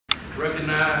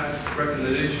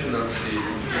recognition of the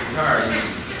retirees.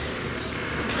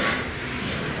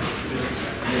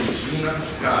 Ms. Gina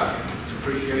Scott,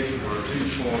 appreciation for her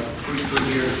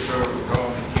 2.33 years of service with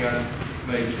Darlington County,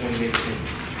 May 2018.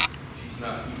 She's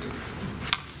not here.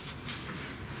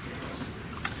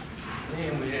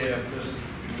 Then we have Ms.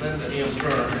 Linda M.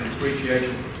 Turner, an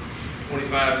appreciation for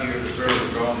 25 years of service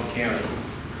with Darlington County,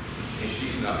 and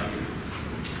she's not here.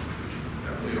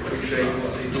 We appreciate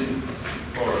what they do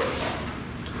for us.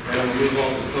 Now we move on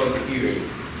to the public hearing.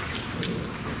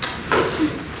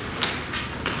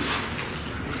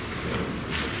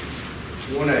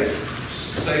 1A,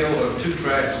 sale of 2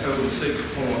 tracts totaling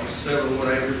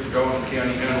 6.71 acres to Darlington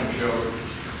County Animal Shelter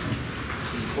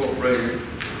Incorporated,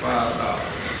 $5.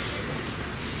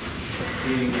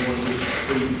 Anyone wish to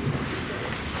speak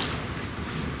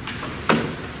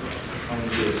on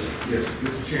this? Yes,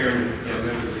 Mr. Chairman, yes.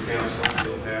 Members of the council,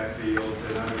 Bill Hatfield,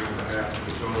 and I'm on behalf of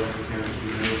the Darlington County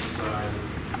Humane Society.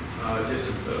 Just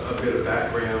a bit of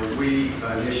background. We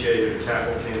initiated a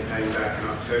tackle campaign back in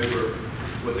October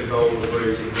with the goal of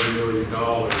raising $1 million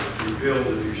to build a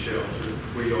new shelter.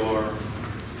 We are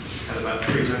at about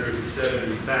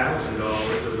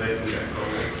 $370,000 of making that goal.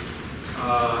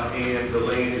 And the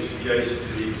land is adjacent to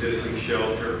the existing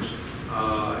shelter.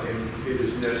 And it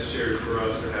is necessary for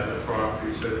us to have that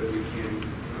property so that we can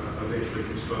eventually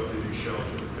construct a new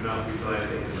shelter. And I'll be glad to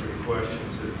answer any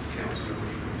questions that the council may have.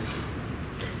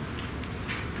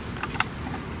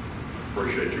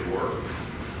 Appreciate your work.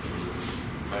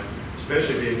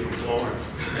 Especially being from Florence.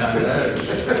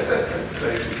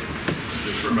 Thank you.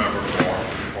 Just remember, Florence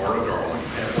is part of Darlington.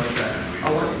 At one time. I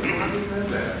didn't know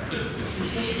that.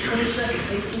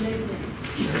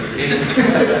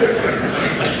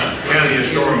 County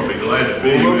historian will be glad to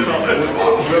feed you.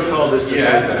 We'll call this the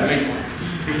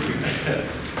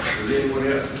Does anyone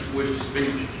else wish to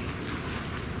speak?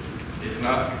 If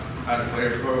not, I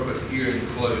declare public hearing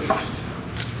closed.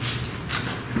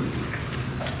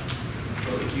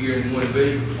 Public hearing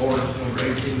 1B, ordinance number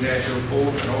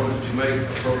 18-04, an ordinance to make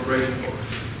appropriation for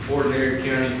ordinary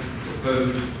county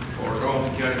proposed for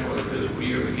Darlington County for the fiscal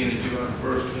year beginning July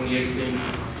 1st, 2018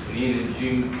 and ending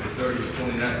June 30th,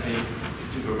 2019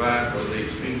 to provide for the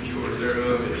expenditures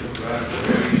thereof and to provide for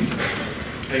the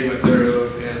payment thereof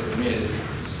as amended.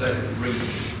 Second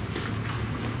reading.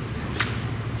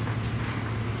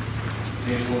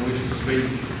 Anyone wish to speak?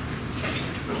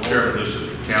 Mr. Chairman, this is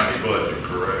the county budget,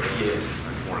 correct? Yes. I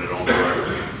want it on the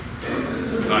record.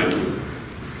 Thank you.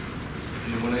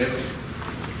 Anyone else?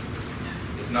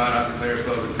 If not, I declare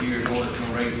public hearing ordinance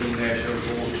number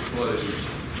 18-04 closed.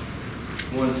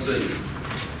 1C,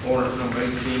 ordinance number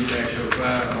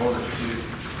 18-05, an ordinance to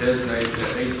designate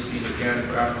the agency in the county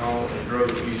for alcohol and drug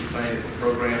abuse planning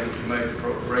program to make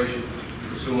appropriation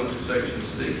pursuant to section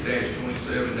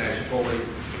 6-27-40B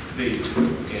and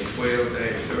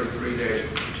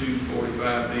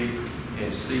 12-33-245B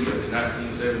and C of the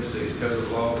 1976 Code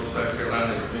of Law of South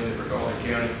Carolina as amended for Darlington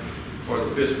County for the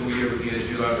fiscal year beginning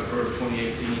July 1st,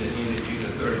 2018 and ending June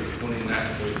 30th,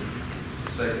 2019.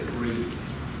 Second reading.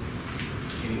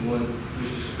 Anyone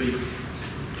wish to speak?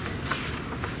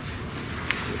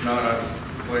 If not, I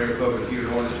declare public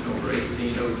hearing ordinance number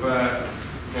 1805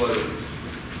 closed.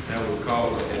 Now we'll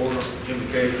call the order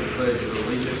invocation of the pledge of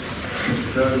allegiance.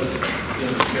 Those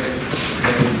invocation.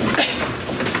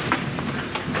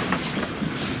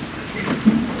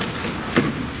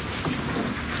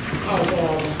 Our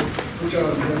Father, which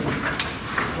art in heaven,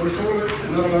 most holy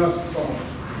and everlasting Father,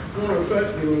 I want to thank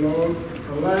you, Lord,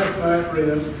 for last night's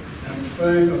rest and the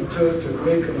fame of touch of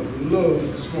making of love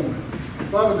this morning. And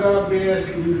Father God, we're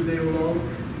asking you today, Lord, to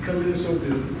come in so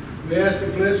good. We ask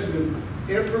the blessing of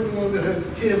everyone that has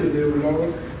attended there,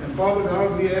 Lord. And Father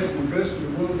God, we ask the blessing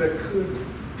of the ones that could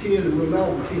attend and will not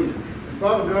attend. And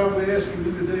Father God, we're asking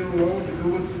you today, Lord, to go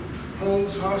with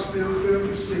homes, hospitals, wherever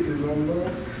the sick is,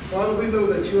 Lord. Father, we know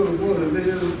that you're the one and there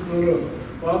is none other.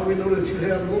 Father, we know that you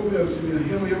have more medicine in the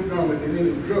hem of your garment than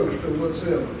any drugstore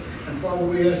whatsoever. And Father,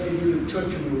 we're asking you to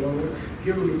touch them, Lord.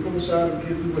 Give them the foresight of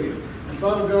getting well. And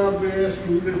Father God, we're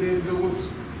asking you today to go with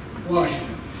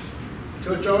Washington.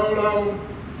 Touch all our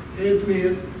head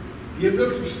men. Give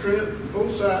them some strength and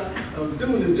foresight of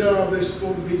doing the job they're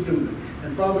supposed to be doing.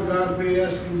 And Father God, we're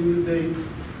asking you today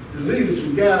to lead us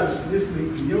and guide us in this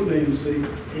meeting. In your name, say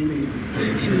amen.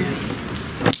 Amen.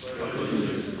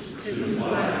 To the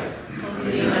flag of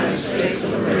the United States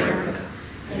of America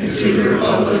and to the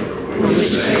republic for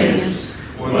which stands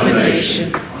one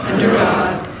nation under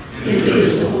God,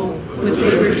 indivisible, with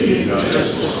liberty and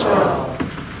justice for all.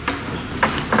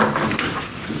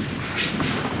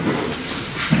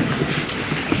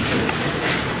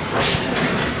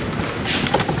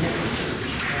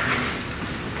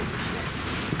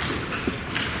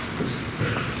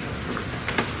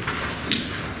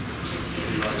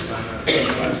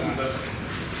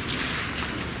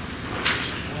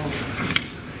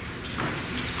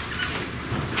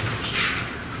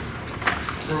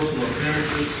 Personal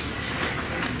appearances,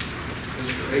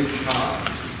 Mr. H. Todd,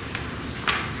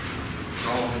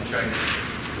 Darlington Chamber.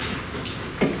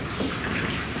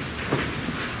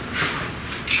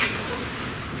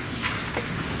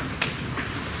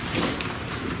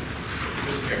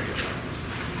 Ms. Carey.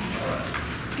 All right.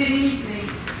 Good evening.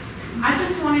 I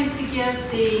just wanted to give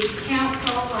the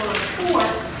council a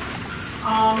report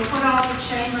on what all the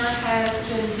chamber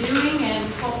has been doing and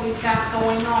what we've got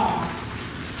going on.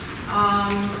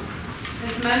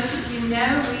 As most of you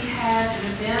know, we had an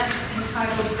event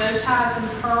entitled Bow Ties and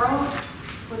Pearls,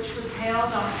 which was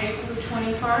held on April the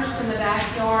 21st in the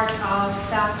backyard of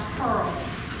South Pearl.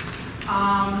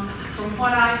 From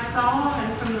what I saw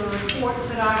and from the reports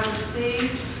that I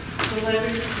received, I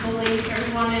believe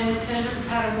everyone in attendance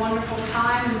had a wonderful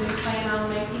time, and we plan on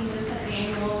making this an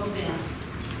annual event.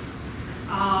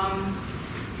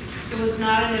 It was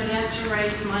not an event to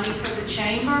raise money for the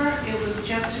chamber. It was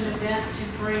just an event to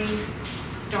bring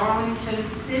Darlington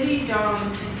City,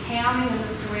 Darlington County, and the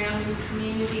surrounding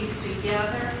communities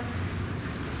together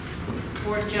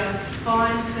for just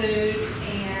fun, food,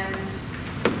 and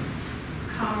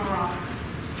camaraderie.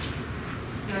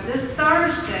 Now this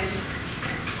Thursday,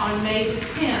 on May the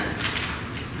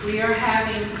 10th, we are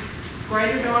having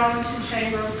Greater Darlington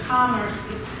Chamber of Commerce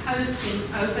is hosting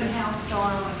Open House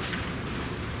Darlington.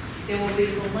 There will be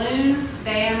balloons,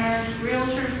 banners,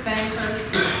 realtors, bankers,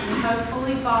 and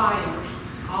hopefully buyers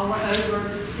all over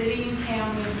the city and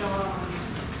county of Darlington.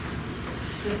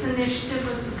 This initiative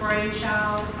was the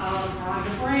brainchild of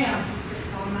Rhonda Brown, who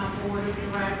sits on my board of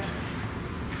directors.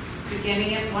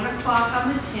 Beginning at 1 o'clock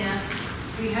on the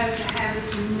 10th, we hope to have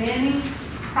as many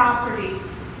properties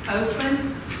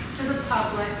open to the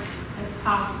public as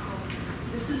possible.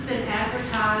 This has been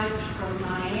advertised from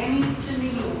Miami to New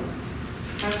York.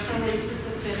 Press releases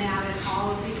have been out in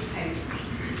all of these papers.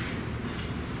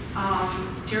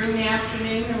 During the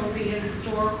afternoon, there will be a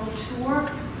historical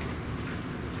tour.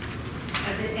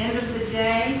 At the end of the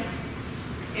day,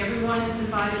 everyone is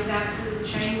invited back to the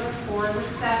chamber for a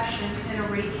reception and a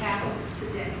recap of the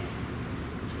day.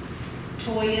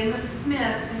 Toya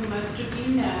Smith, who most of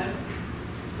you know,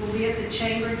 will be at the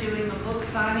chamber doing a book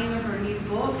signing of her new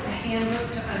book, A Handbook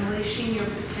to Unleashing Your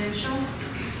Potential.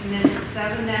 And then at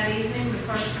 7 that evening, the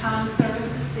first concert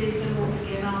of the season will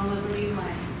begin on Liberty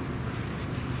Lane.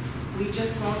 We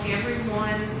just want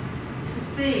everyone to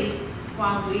see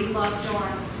why we love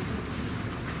Darlington.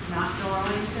 Not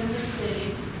Darlington, the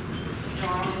city,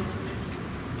 Darlington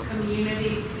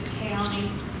community, the county.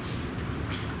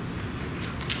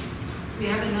 We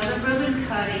have another ribbon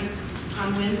cutting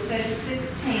on Wednesday the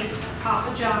 16th at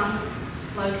Papa John's,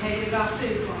 located off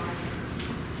Food Line.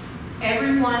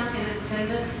 Everyone in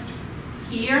attendance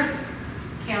here,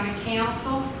 County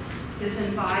Council, is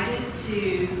invited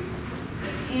to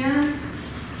attend.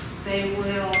 They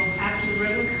will, after the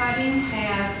ribbon cutting,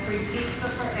 have free pizza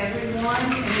for everyone,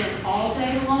 and then all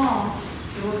day long,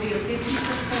 there will be a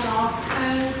 50% off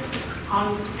code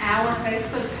on our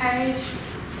Facebook page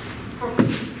for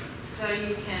pizza. So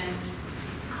you can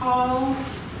call,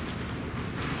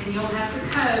 and you'll have the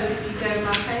code if you go to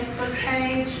my Facebook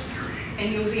page, and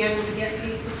you'll be able to get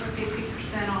pizza for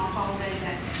 50% off all day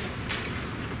that day.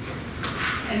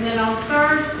 And then on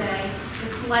Thursday,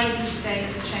 it's Ladies' Day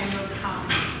at the Chamber of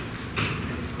Commerce.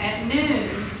 At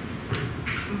noon,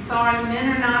 I'm sorry,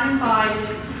 men are not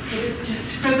invited. It is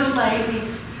just for the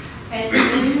ladies. At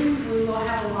noon, we will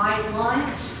have a light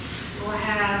lunch. We'll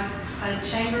have a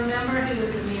chamber member who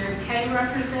is a Mary Kay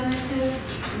representative,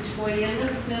 and Toya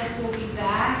Smith will be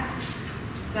back.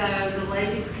 So the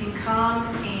ladies can come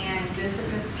and visit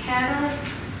Miss Ketter.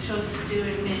 She'll just do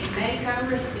many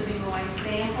makeovers, giving away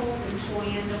samples, and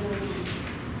Toya will be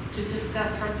to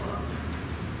discuss her book.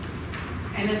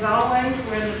 And as always,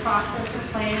 we're in the process of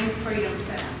planning Freedom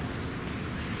Fest.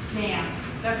 Now,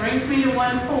 that brings me to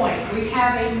one point. We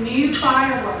have a new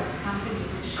fireworks company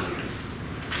this year.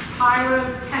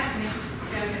 Pyrotechnico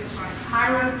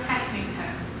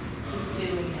is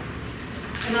doing it.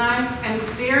 And I am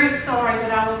very sorry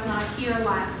that I was not here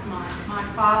last month. My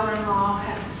father-in-law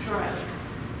had a stroke,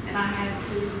 and I had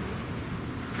to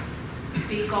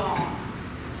be gone.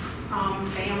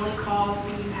 Family calls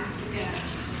and you have to go.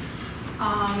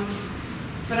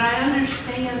 But I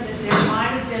understand that there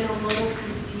might have been a little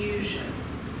confusion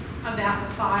about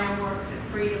the fireworks at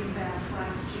Freedom Fest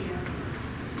last year.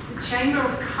 The Chamber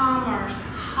of Commerce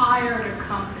hired a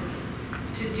company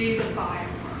to do the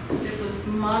fireworks. It was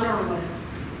Munnerlyn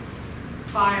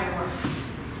Fireworks.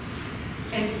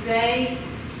 And they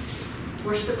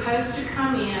were supposed to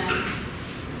come in,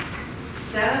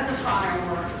 set up the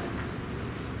fireworks,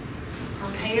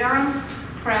 prepare them,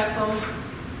 prep them,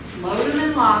 load them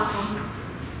and lock them,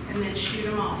 and then shoot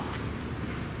them off.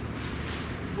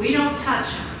 We don't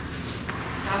touch them.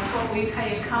 That's what we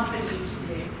pay a company to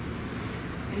do.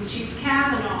 And Chief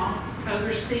Kavanaugh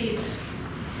oversees it.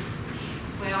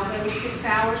 Well, they were 6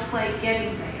 hours late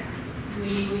getting there. We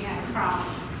knew we had a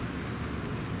problem.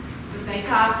 But they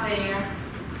got there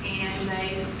and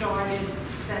they started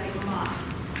setting them up.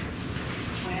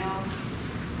 Well,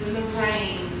 then the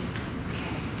rains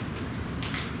came.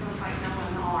 Sounds like no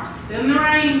one are. Then the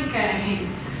rains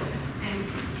came and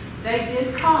they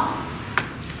did come.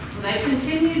 Well, they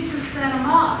continued to set them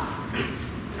up,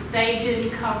 but they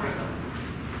didn't cover them.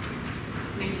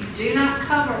 And if you do not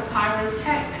cover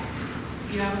pyrotechnics,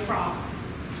 you have a problem.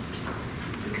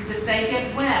 Because if they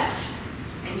get wet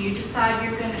and you decide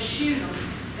you're going to shoot them,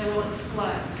 they will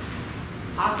explode.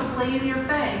 Possibly in your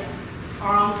face or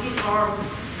on people, or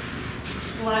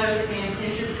explode and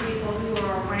injure people who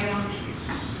are around you.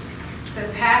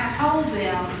 So Pat told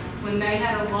them when they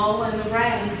had a lull in the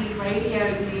rain, he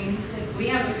radioed me and he said, we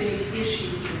have a big issue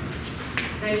here.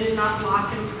 They did not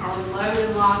lock them or load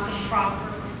and lock them properly.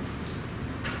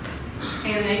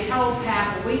 And they told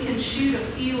Pat, well, we can shoot a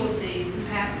few of these. And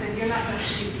Pat said, you're not going to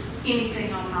shoot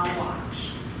anything on my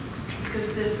watch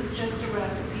because this is just a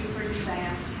recipe for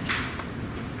disaster.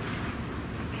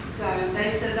 So they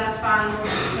said, that's fine, we'll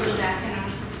just put it back in our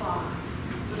supply.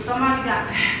 So somebody got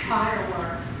bad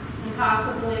fireworks and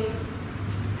possibly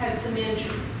had some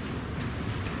injuries.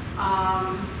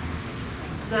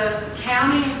 The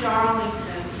County of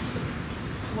Darlington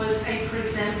was a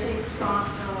presenting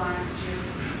sponsor last year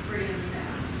for Freedom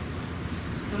Fest.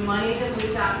 The money that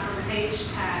we got from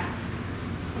H-Tax,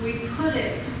 we put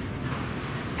it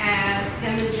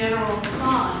in the general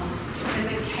fund, and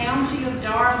the County of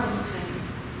Darlington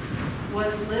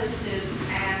was listed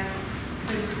as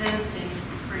presenting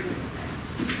Freedom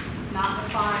Fest, not the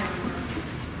fireworks.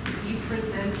 You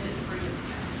presented Freedom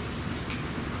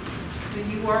Fest. So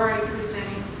you were a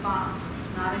presenting sponsor,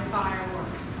 not a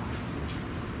fireworks sponsor.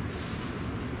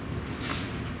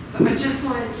 So I just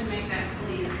wanted to make that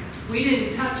clear. We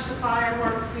didn't touch the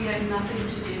fireworks. We had nothing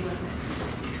to do with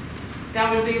it.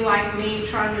 That would be like me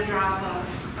trying to drive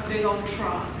a big old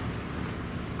truck.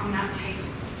 I'm not capable.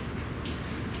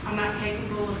 I'm not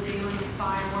capable of dealing with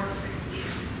fireworks this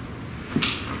year.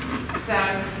 So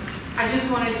I just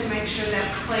wanted to make sure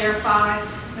that's clarified.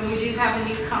 And we do have a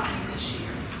new company this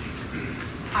year,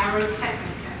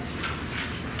 Pyrotechnica.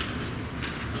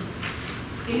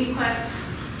 Any questions?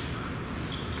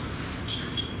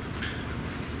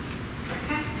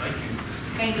 Okay. Thank you.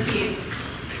 Thank you.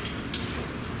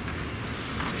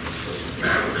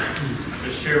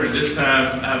 Mr. Chairman, this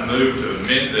time I move to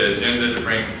amend the agenda to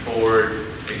bring forward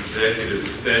executive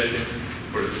session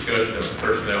for discussion of a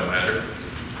personnel matter.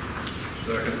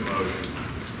 Second motion.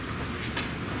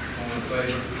 All in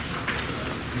favor?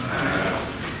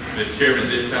 Mr. Chairman,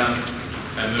 this time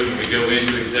I move we go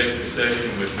into executive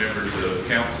session with members of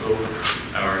council,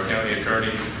 our county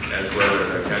attorney, as well as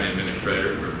our county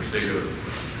administrator for receipt of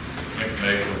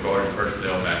information regarding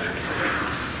personnel matters.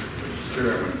 Mr.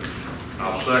 Chairman,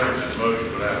 I'll second that motion,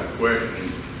 but I have a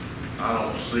question. I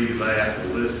don't see that.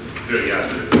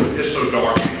 It's so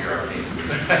dark in here, I can't.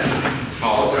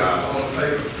 Apologize. All in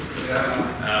favor?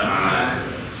 Aye.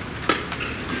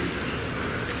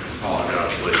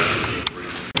 Apologize, please.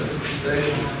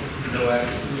 Session, no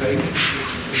action taken.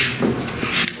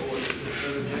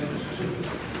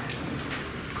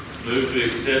 Move to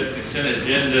accept consent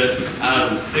agenda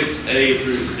items 6A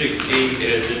through 6E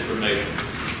as information.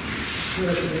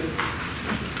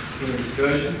 Any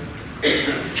discussion?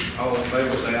 All in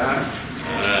favor, say aye.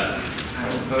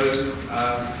 All opposed,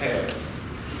 ayes have it.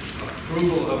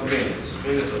 Approval of minutes.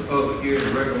 Minutes of public hearing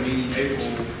and regular meeting April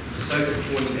 2nd,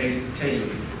 2018. Need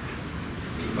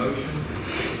a motion?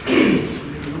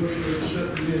 Motion to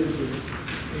accept the minutes of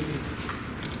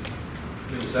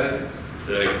Need a second?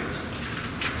 Second.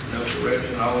 No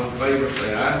correction. All in favor,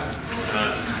 say aye.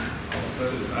 Aye. All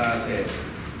opposed, ayes have it.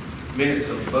 Minutes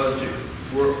of budget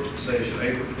work session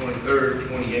April 23rd,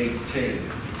 2018.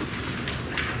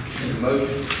 Need a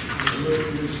motion?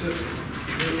 motion to accept the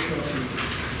workshop minutes.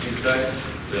 Need a second?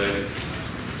 Second.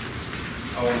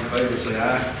 All in favor, say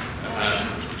aye. Aye.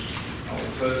 All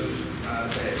opposed,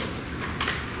 ayes have it.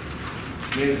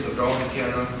 Minutes of Darlington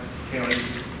County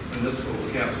Municipal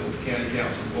Council, County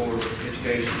Council, Board of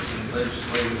Education, and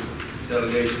Legislative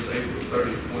Delegations, April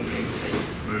 30, 2018.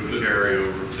 Move to carry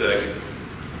over. Second.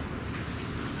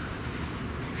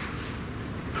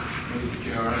 Mr.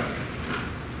 Chair, all right.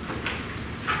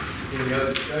 Any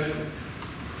other discussion?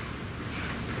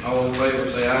 All in favor,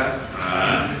 say aye.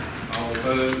 Aye. All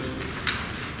opposed?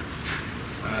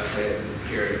 Ayes have it,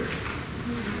 carried.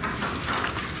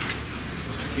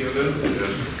 Mr. Kilgore?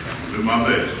 Yes, I'll do my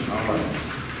best. All right.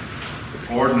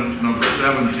 Ordinance number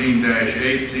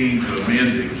 17-18 to amend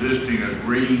the existing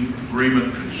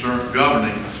agreement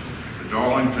governing the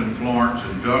Darlington Florence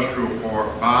Industrial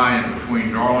Park by and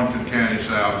between Darlington County,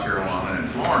 South Carolina and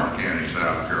Florence County,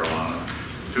 South Carolina,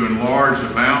 to enlarge the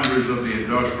boundaries of the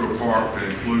industrial park to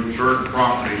include certain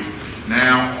property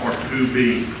now or to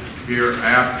be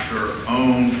hereafter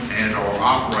owned and or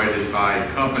operated by a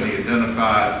company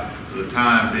identified for the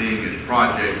time being as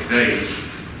Project Dates,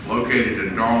 located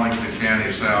in Darlington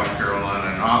County, South Carolina,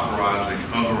 and authorizing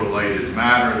other related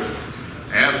matters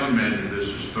as amended. This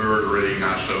is third reading.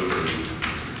 I so move.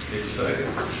 Need a second?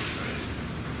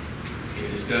 Any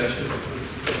discussion?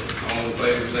 All in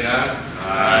favor, say aye.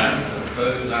 Aye.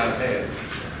 Opposed, ayes have it.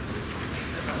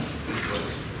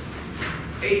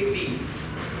 8B,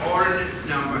 ordinance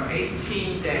number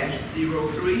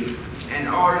 18-03, an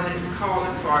ordinance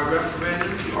calling for a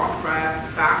referendum to authorize the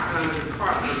South Carolina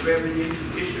Department of Revenue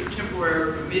to issue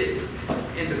temporary permits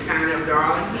in the county of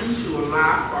Darlington to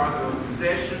allow for the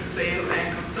possession, sale,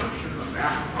 and consumption of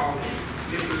alcoholic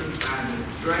beverages by the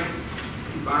drink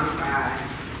and bonafide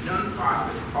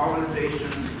non-profit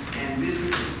organizations and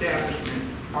business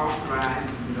establishments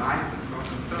authorized to be licensed for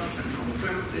consumption on the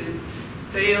premises,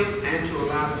 sales, and to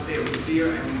allow the sale of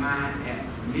beer and wine at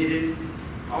permitted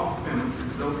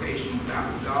off-premises location without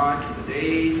regard to the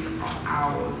days or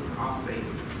hours of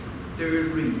sales. Third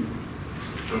reading.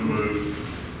 So move.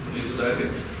 Need a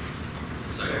second?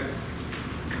 Second.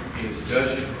 Any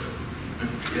discussion?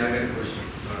 Yeah, I got a question.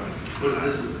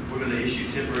 We're going to issue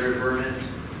temporary permits?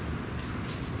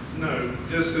 No,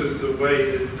 this is the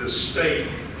way that the state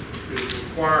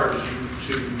requires you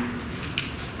to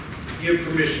give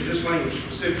permission, this language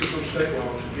specifically from state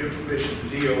law, to give permission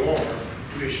to DOR to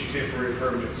issue temporary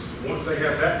permits. Once they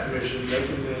have that permission, they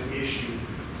can then issue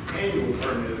annual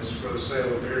permits for the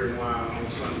sale of beer and wine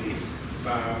on Sunday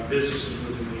by businesses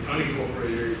within the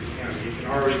unincorporated area of the county. It can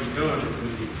already be done within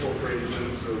the incorporated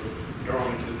limits of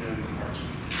Darlington and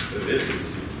Hartsville. So this is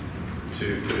to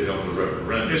put it on the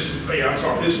referendum. This is, I'm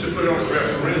sorry, this is to put it on the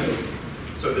referendum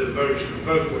so that the voters can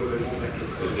vote whether they want that to To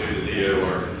occur. do the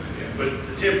DOR. But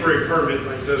the temporary permit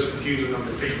thing does confuse a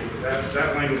number of people, but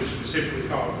that language is specifically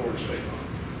called for in state law,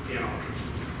 in Aldridge.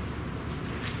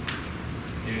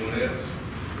 Anyone else?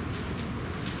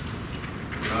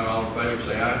 Not all in favor,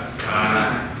 say aye.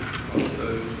 Aye. All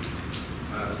opposed,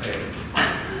 ayes have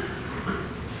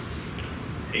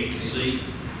it. 8C,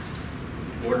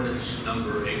 ordinance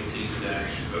number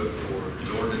 18-04, an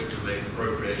ordinance to make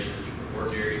appropriations for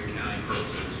ordinary county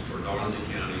purposes for Darlington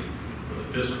County for the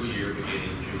fiscal year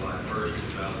beginning July 1st,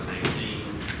 2018,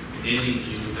 and ending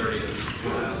June 30th,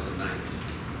 2019,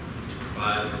 to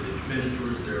provide for the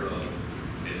expenditures thereof,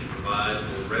 and to provide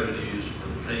for revenues for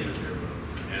the payment thereof,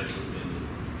 as amended.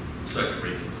 Second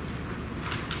reading.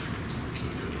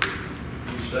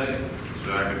 Need a second?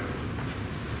 Second.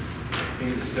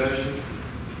 Any discussion?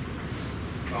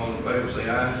 All in favor, say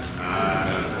aye.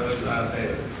 Aye. Opposed, ayes have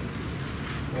it.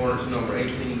 Ordinance number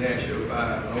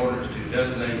 18-05, an ordinance to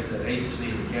designate the agency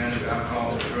in the county of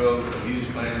alcohol and drug abuse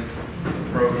planning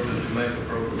program to make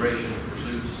appropriation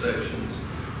pursuant to sections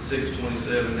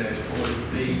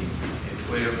 627-40B and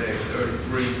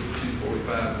 12-33,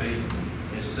 245B,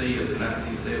 and C of the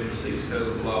 1976 Code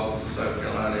of Laws of South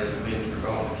Carolina as amended for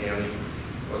Darlington County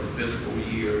for the fiscal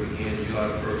year beginning July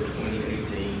 1st,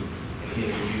 2018, and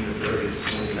ending June 30th,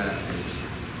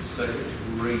 2019. Second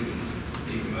reading.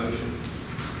 Need a motion?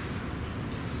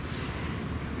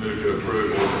 Move to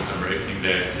approve ordinance number 18-05.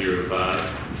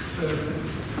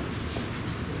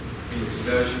 Any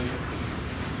discussion?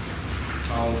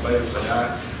 All in favor, say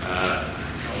aye. Aye.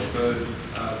 All opposed,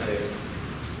 ayes have it.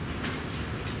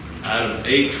 Item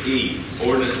 8E,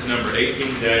 ordinance number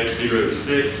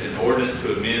 18-06, an ordinance to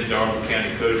amend Darlington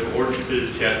County Code of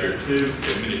Ordinances, Chapter 2,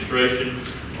 Administration,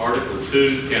 Article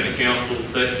 2, County Council,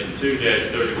 Section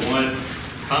 2-31,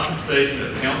 Compensation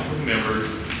of Council Members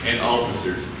and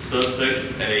Officers,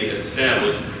 subsection A,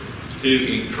 established to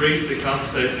increase the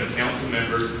compensation of council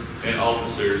members and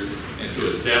officers and to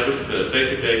establish the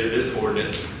effective date of this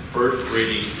ordinance. First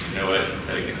reading, no action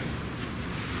taken.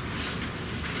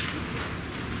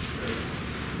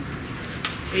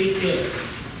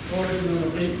 8F, ordinance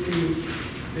number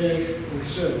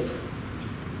 18-07,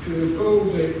 to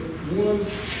impose a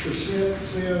 1%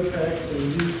 sales tax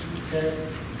and use tax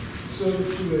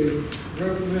subject to a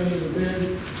referendum within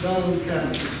Darlington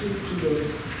County pursuant to the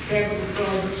Capital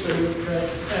Project Sales Tax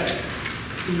Act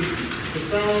to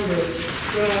define the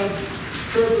tribe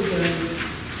purpose and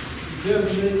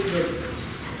designate the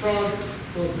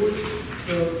for which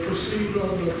the procedure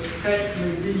of the tax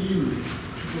may be used, to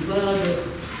provide the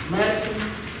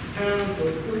maximum time for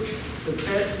which the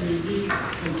tax may be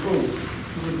imposed,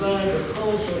 to provide the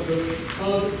cost of the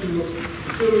audit to the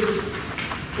utility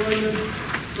funding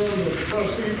from the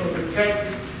proceeds of the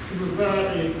taxes, to provide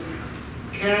a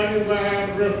county-wide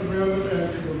referendum, and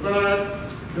to provide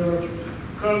the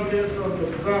contents of the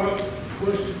ballot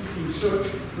question in such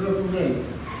referendum,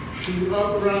 to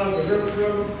authorize the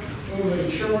referendum on the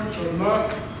insurance of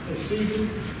not exceeding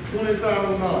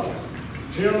 $20,000,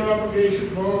 general obligation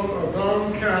bond of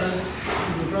Darlington County, to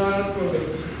provide for the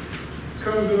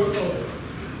conduct of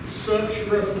such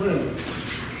referendum,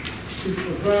 to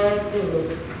provide for the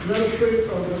administration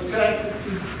of the taxes, to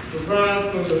provide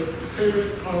for the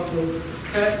payment of the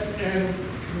tax, and to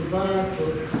provide for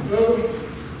other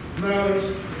matters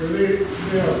related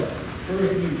thereof.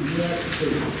 First reading, the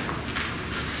application.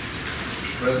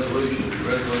 Resolution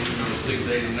number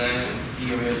 689,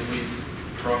 EMS week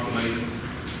proclamation,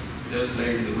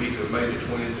 designating the week of May the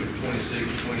 20th through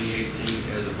 26th, 2018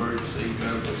 as emergency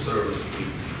medical service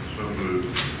week. So moved.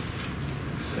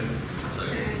 Second.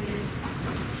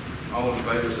 All in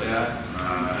favor say aye.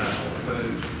 Aye. All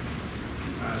opposed?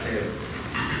 Ayes have it.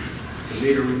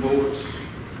 Committee reports.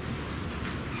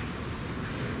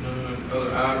 None.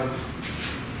 Other items.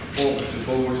 Appointments to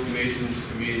boards, commissions,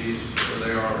 committees, where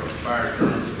there are expired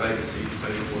terms of vacancies,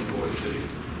 page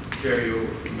 142. Carry over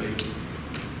from me.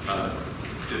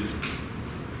 Did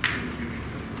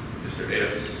Mr.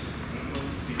 Epps?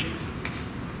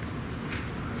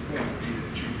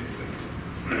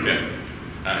 Okay.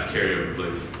 Carry over,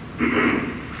 please.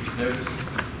 Mr. Nevis.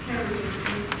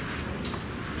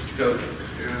 Mr. Coker.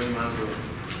 Carry over, myself.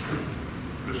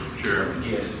 Mr. Chairman.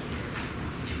 Yes.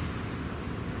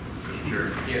 Mr.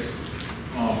 Chairman. Yes.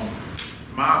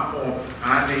 My point,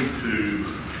 I need to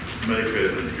make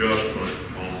an adjustment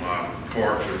on my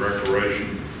Parks and Recreation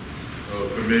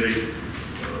Committee.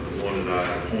 The one that I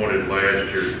appointed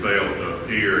last year failed to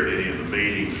appear at any of the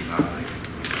meetings. I think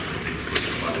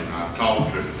I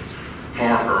talked to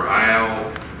Parker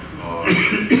Al,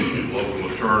 local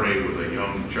attorney with a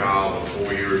young child of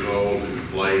 4 years old who's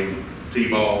playing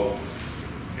t-ball,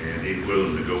 and he's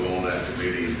willing to go on that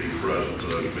committee and be present for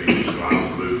those meetings. So I'll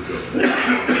move to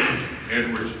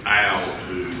Edwards Al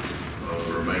to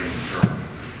the remaining term.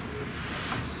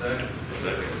 Second.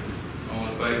 All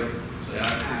in favor, say aye.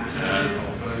 Aye.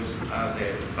 All opposed, ayes have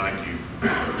it. Thank you.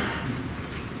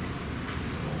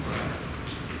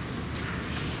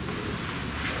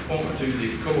 Appointment to the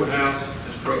Courthouse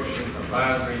Construction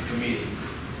Advisory Committee,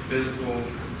 physical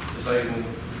disabled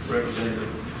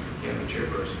representative, county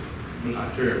chairperson.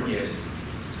 Mr. Chairman. Yes.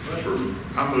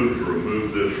 I move to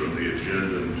remove this from the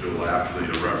agenda until after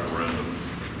the referendum.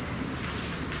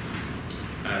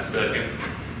 Second.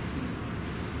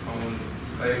 All in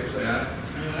favor, say aye.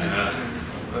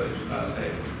 All opposed, ayes have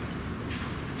it.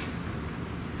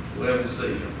 11C,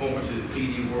 appointment to the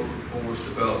PD Workforce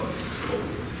Development Board.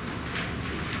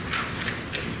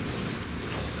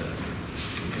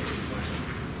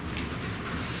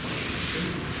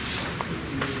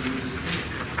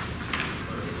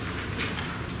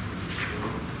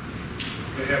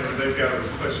 They've got a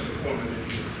requested appointment in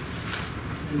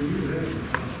here.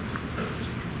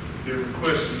 They're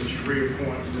requesting that you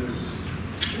reappoint this.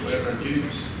 Whatever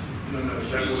duties. No,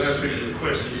 that's what you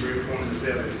requested, you reappoint this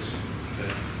evidence.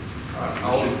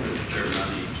 All in Mr. Chairman, I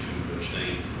need to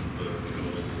abstain because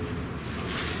of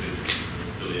the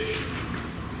affiliation.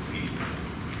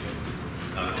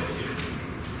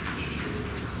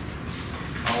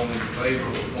 All in favor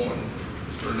of appointing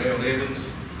Mr. Nell Evans?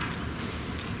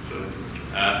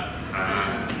 Ayes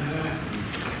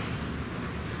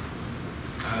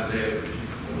have it.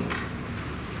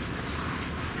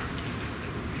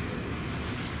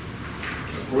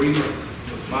 Agreement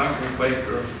with Michael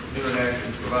Baker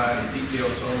International providing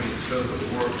detailed summary of the scope of the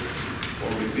work for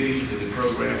revision to the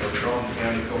program of the Darlington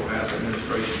County Courthouse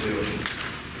Administration Building,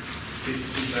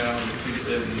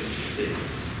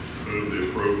 $52,276. Move the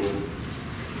approval.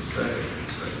 Second.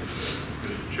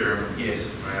 Mr. Chairman. Yes.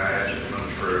 May I ask an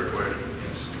administrator a question?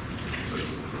 Yes. Mr.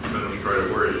 Administrator,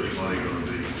 where is this money going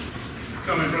to be?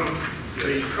 Coming from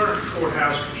the current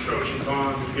courthouse construction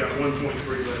bond, we've got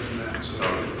 1.3 left in that, so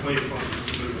there's plenty of funds to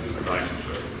move in. Thank you,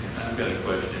 sir. I've got a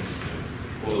question.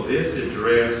 Will this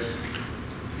address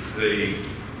the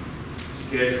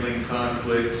scheduling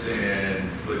conflicts and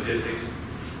logistics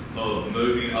of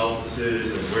moving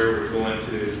offices and where we're going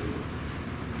to?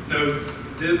 No,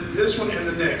 this one and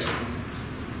the next one.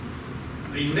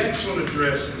 The next one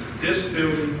addresses this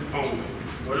building only,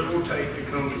 what it will take to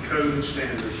come to code and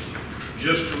standards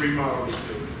just to remodel this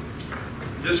building.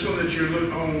 This one that you're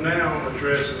looking on now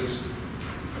addresses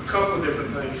a couple of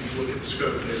different things. If you look at the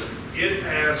scope there. It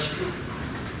asks,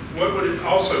 what would it,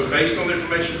 also based on the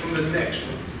information from the next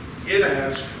one, it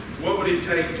asks, what would it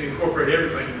take to incorporate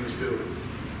everything in this building?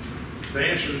 The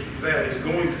answer to that is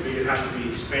going to be, it has to be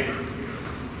expanded.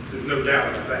 There's no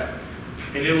doubt about that.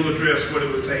 And it will address what it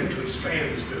would take to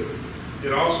expand this building.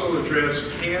 It also address,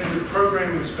 can the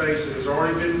programming space that has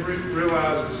already been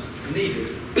realized as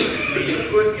needed be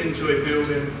put into a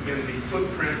building in the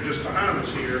footprint just behind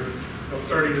us here of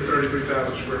 30 to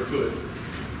 33,000 square foot.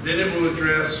 Then it will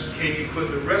address, can you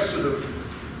put the rest of the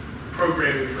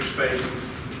programming for space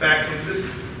back in this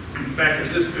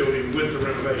building with the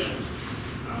renovations.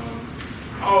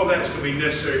 All that's going to be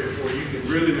necessary before you can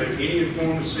really make any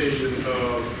informed decision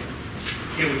of,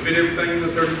 can we fit everything in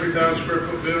the 33,000 square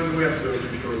foot building? We have to build a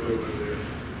two-story building over there.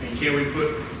 And can we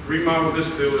remodel this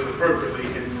building appropriately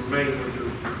and remain with the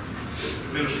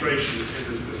administration in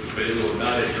this building? But it will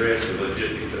not address the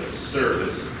logistics of the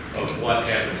service of what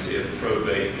happens if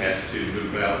probate has to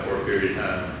move out for a period of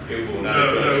time. It will not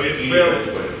address any of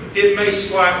those questions. It may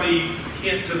slightly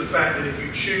hint to the fact that if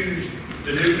you choose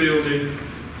the new building,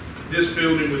 this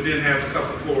building would then have a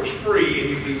couple of floors free and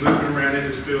you'd be moving around in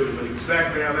this building. But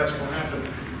exactly how that's going to happen,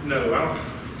 no.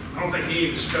 I don't think any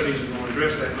of the studies are going to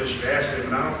address that unless you ask them.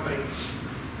 And I don't think,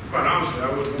 quite honestly, I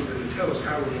wouldn't want them to tell us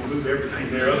how we're going to move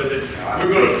everything there other than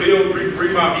we're going to build,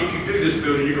 remodel. If you do this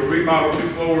building, you're going to remodel 2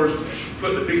 floors,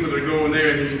 put the people that are going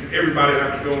there, and then everybody will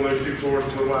have to go on those 2 floors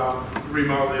for a little while,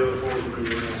 remodel the other floors and move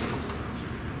around.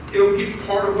 It'll give you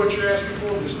part of what you're asking for,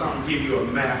 but it's not going to give you a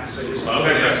map and say this is I was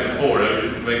asking for it. I was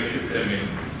just making sure,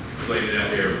 laying it out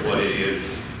there what it is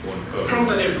going to cover. From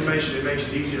that information, it makes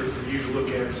it easier for you to look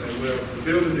at and say, well,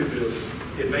 build a new building.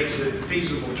 It makes it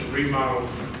feasible to remodel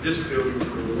this building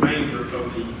for the remainder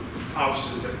of the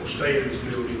offices that will stay in this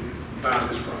building by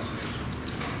this process.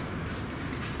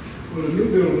 Well, the new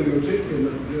building will take in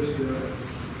this,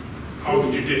 All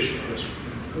the judicial, yes.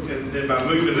 And then by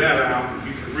moving that out,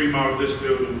 you can remodel this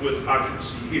building with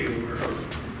occupancy here.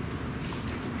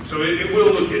 So it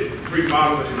will look at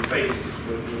remodeling in phases,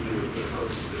 what it will do with the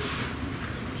purpose of this.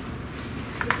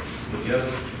 Any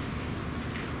other?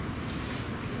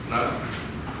 No.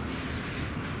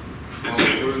 All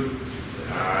approved?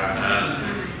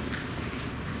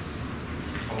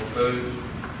 All opposed?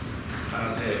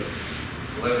 Ayes have it.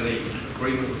 11E,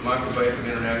 agreement with Michael Baker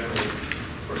International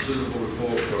for suitable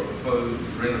report for a proposed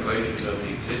renovation of the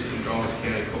existing Darlington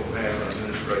County Courthouse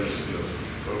administration building.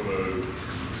 So moved.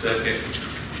 Second.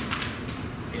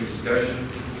 Any discussion?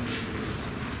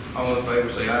 All in favor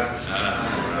say aye.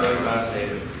 Aye. Opposed? Ayes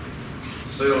have it.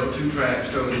 Sale of 2 tracts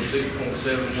totaling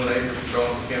 6.71 acres to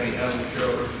Darlington County Animal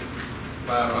Shelter, $5.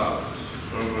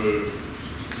 So moved.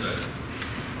 Second.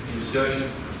 Any discussion?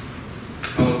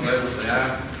 All in favor say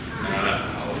aye. Aye.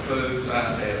 All opposed?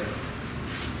 Ayes have it.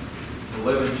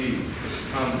 11G,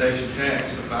 Accommodation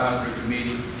Tax Advisory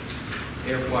Committee,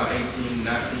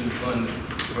 FY18-19 Fund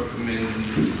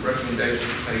recommendation,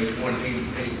 page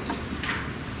 188.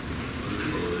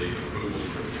 For the approval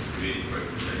for committee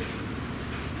recommendation.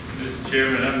 Mr.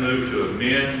 Chairman, I move to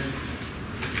amend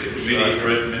the committee's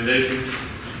recommendations.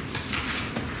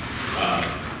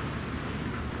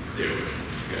 There we go.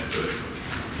 Got it.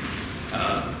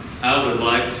 I would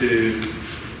like to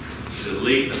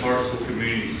delete the Hartsville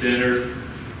Community Center,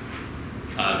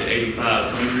 the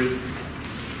 8,500.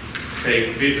 Take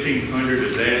 1,500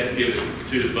 of that, give it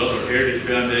to the Butler Heritage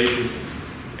Foundation,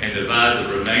 and divide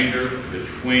the remainder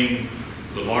between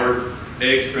Lamar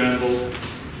Egg Scramble,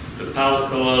 the Pilot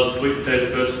Club, Sweet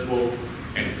Potato Festival,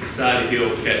 and Society Hill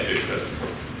Catfish Festival.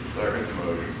 Second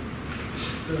motion.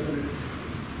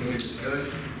 Any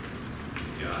discussion?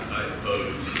 Yeah, I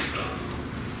oppose.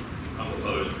 I'm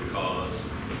opposed because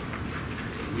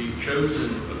we've chosen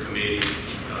a committee.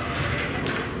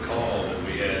 Recall that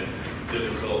we had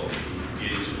difficulty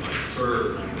getting somebody to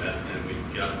serve on that, and we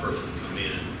got a person to come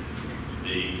in.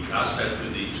 I sat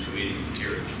through these committee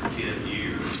hearings for 10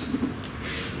 years.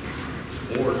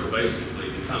 The boards are basically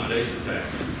the accommodation tax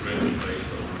revenue based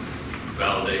on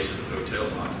validation of hotel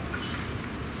occupancy.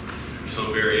 There's some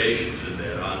variations in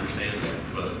that, I understand that,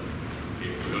 but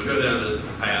if we're going to go down the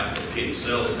path of penny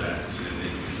sales tax, and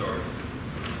then you start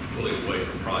pulling away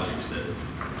from projects that,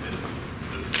 and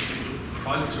the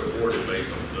projects are awarded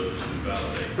based on those who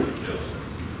validate hotels.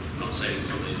 I'm not saying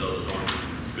some of these others aren't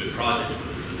good projects, but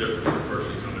there's a difference in a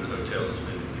person coming to a hotel and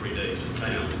spending 3 days in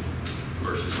town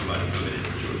versus somebody coming in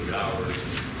for 2 or 3 hours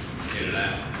in and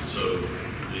out. So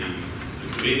the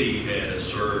committee has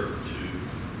served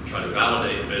to try to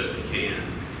validate the best it can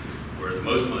where the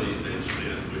most money is being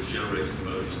spent, which generates the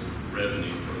most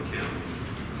revenue for the county.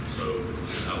 So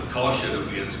I would caution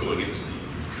against going against the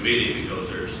committee because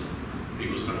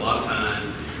people spend a lot of time.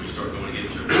 If we start going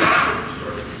against it, we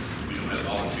don't have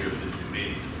volunteers for this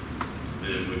committee,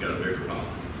 then we got a bigger problem.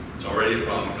 It's already a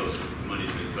problem because the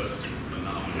money's been cut to a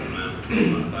nominal amount,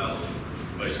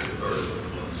 $25,000, basically a third of what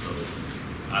it was. So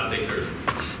I think there's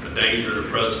a danger and a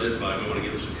precedent by going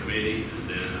against the committee, and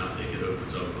then I think it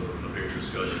opens up a bigger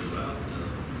discussion about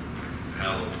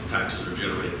how taxes are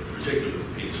generated, particularly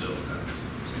with penny sales tax.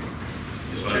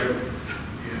 Mr. Chairman,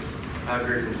 I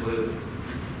agree completely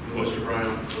with Mr.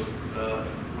 Brown.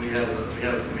 We have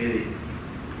a committee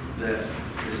that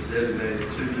is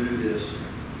designated to do this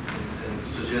and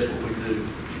suggest what we do.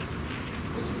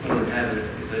 What's the point of having it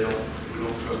if we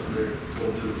don't trust that they're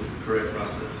going through the correct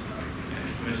process?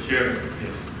 Mr. Chairman,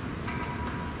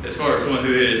 as far as someone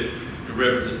who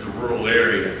represents the rural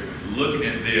area, looking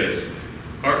at this,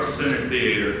 Hartsel Center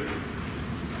Theater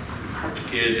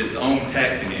is its own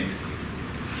taxing entity.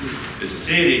 The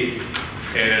city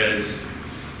has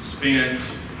spent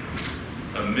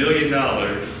 $1 million,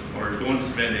 or is going to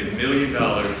spend $1 million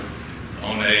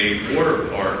on a water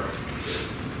park.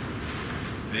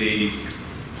 The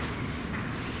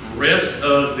rest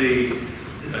of the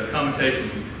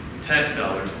accommodation tax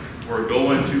dollars were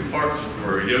going to parks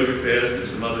for Yoga Fest and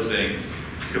some other things,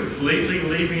 completely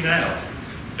leaving out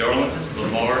Darlington,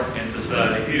 Lamar, and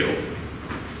Society Hill.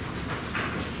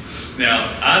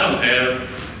 Now,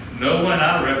 no one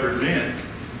I represent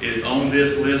is on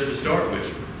this list to start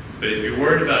with. But if you're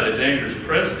worried about a dangerous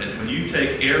precedent, when you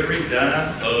take every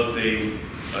dime of the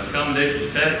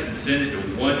accommodations tax and send it to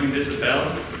one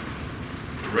municipality,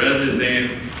 rather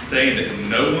than saying that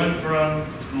no one from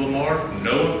Lamar,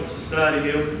 no one from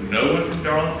Society Hill, no one from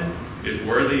Darlington is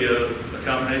worthy of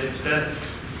accommodations tax,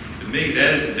 to me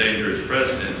that is a dangerous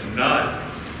precedent, not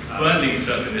funding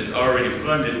something that's already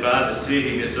funded by the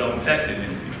city in its own taxing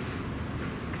entity.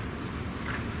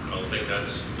 I don't think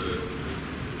that's the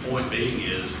point being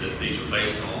is that these are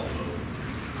based off of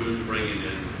who's bringing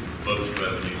in most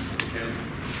revenue to the county.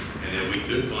 And then we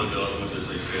could fund the other ones, as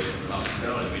they said, in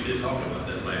hospitality. We did talk about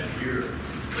that last year,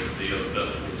 that the other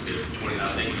festivals get I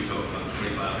think we talked about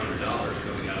 $2,500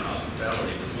 coming out of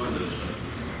hospitality to fund those stuff.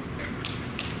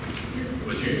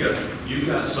 But you've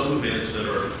got some events that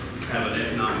have an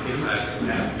economic impact of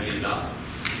 $500,000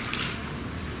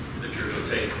 that you're going to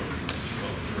take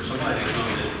for somebody to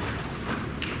come in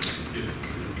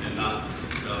and not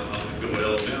go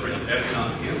well. The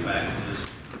economic impact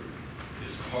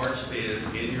is hard spend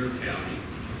in your county,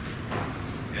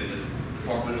 and the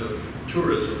Department of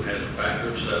Tourism has a factor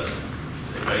of 7.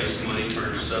 They base money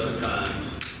earned 7 times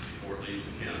before it leaves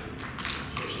the county.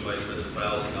 So if somebody spends $1,000,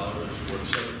 it's worth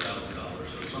 $7,000.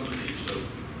 So some of these,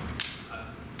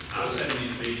 I was having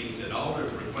these meetings, and all their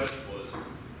request was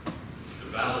to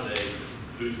validate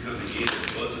who's coming in.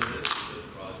 It wasn't that the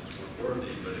projects weren't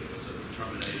worthy, but it was a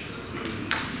determination of who's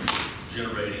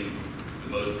generating the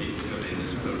most people coming in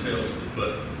as hotels.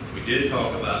 But we did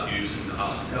talk about using the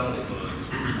hospitality funds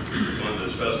to fund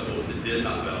those festivals that did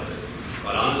not validate.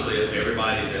 But honestly,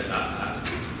 everybody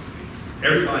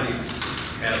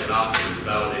has an option to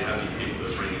validate how many people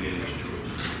are bringing in these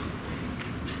tours.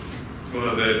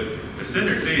 Well, the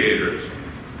Center Theater,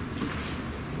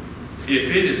 if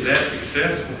it is that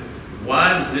successful,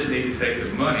 why does it need to take the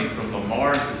money from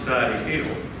Lamar and Society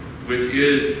Hill, which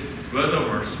is, both of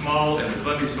them are small and the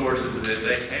funding sources that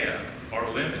they have are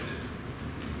limited?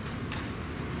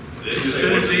 The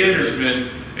Center Theater's been,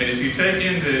 and if you take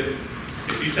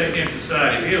in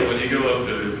Society Hill, when you go up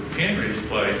to Henry's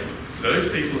place, those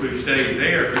people who stay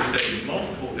there, who stay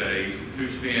multiple days, who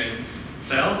spend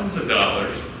thousands of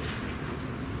dollars,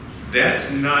 that's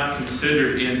not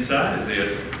considered inside of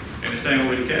this. And the same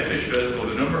with the Catfish Festival,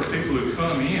 the number of people who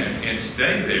come in and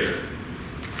stay there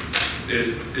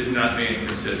is not being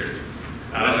considered.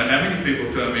 I don't know how many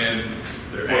people come in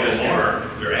for Lamar.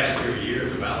 They're asked every year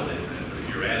to validate that, but if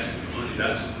you're asking for money,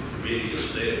 that's the committee has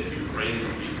said, if you bring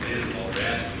it, all they're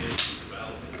asking is to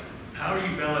validate that. How are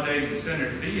you validating the Center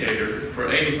Theater for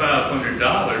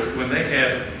 $8,500 when they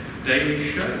have daily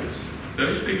shows?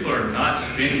 Those people are not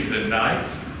spending the night.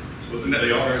 Well,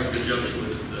 they are in conjunction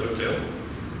with the hotel,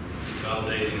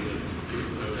 validating the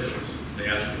hotels. They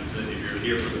ask them that if you're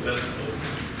here for the festival,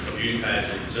 of beauty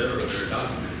pageant, et cetera, they're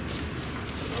documented.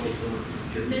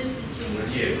 Mr. Chairman.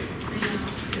 Yes.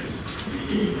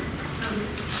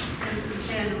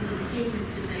 Add a little humor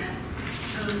to that.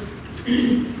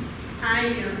 I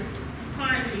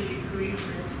partly agree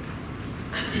with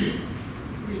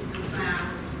Mr.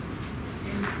 Bowers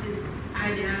and the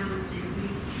ideology. We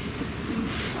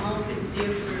often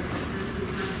differ, but this is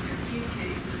one of the few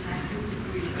cases I do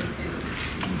agree with him.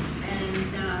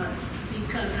 And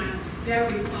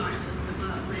very partial to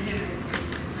Butler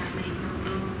Heritage. I make no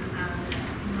bones about that.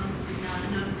 Most of y'all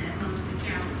know that, most of the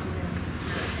council members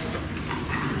know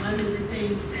that. One of the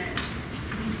things that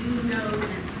we do know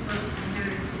that the Butler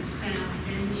Heritage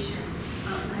Foundation,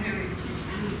 Butler Heritage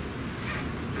Group,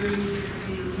 brings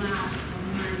a lot of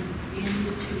money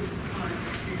into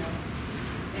Hartsville.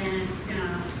 And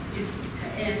to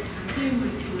add some humor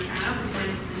to it, I would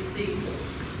like to see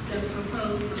the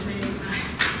proposal made by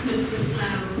Mr.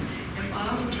 Flowers, if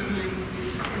all of the money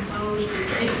is involved in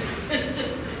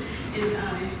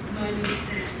money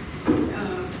that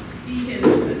he has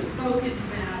spoken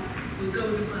about would go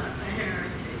to Butler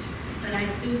Heritage. But I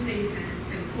do think that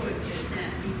it's important that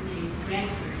we make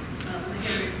record. Butler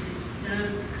Heritage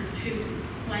does contribute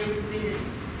quite a bit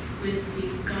with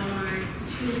regard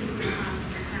to the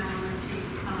hospitality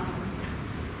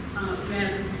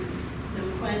revenues. No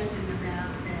question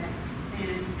about that.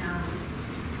 And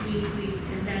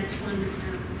and that's one of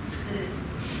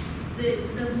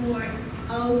the more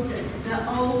older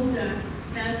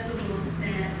festivals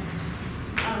that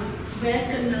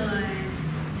recognize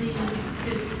the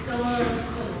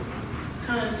historical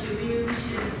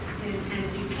contributions in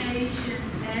education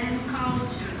and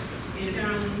culture in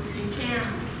Darlington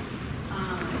County,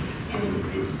 and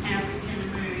its African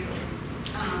American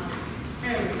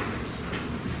heritage.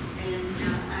 And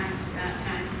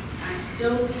I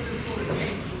don't support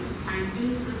taking, I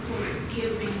do support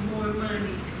giving more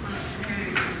money to Butler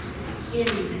Heritage in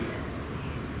any event.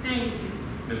 Thank you.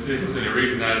 Ms. Nicholson, the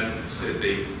reason I said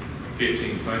the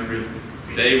 1,500,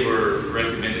 they were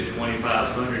recommended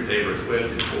 2,500, they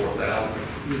requested 4,000.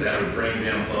 That would bring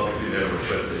them up to their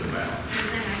requested amount.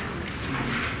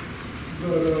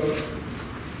 But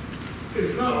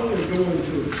it's not only going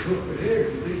to Butler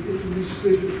Heritage, it can be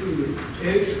split between the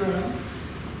Egg Trial,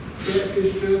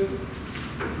 Catfish Festival,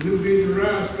 New Vision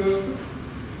Rice Festival,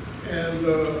 and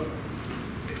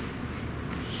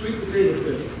Sweet Potato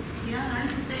Festival. Yeah, I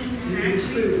understand You that. can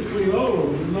split between all of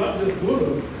them, not just one of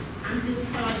them. I'm just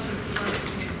partial to Butler.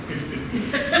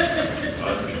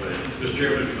 Mr.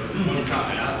 Chairman, one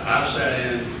comment. I've sat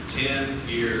in 10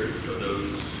 years of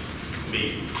those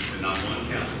meetings, and not one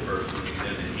council person has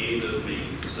been in any of those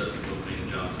meetings except for me and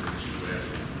Johnson.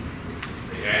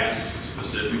 They asked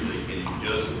specifically, can you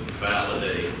just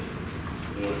validate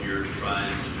what you're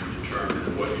trying to determine,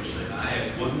 what you're saying? I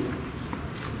had one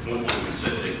woman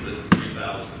said they put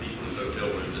 3,000 people in hotel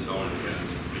rooms in Darlington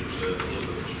County, which was a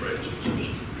little bit of a stretch, which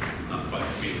was not quite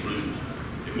being rude.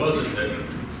 It wasn't that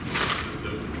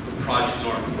the projects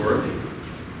aren't working.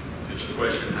 It's a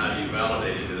question of how do you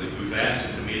validate it. We've asked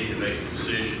the committee to make a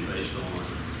decision based on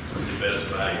the best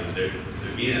value. They're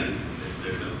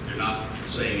not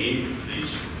saying any of these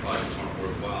projects aren't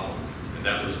worthwhile, and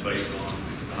that was based on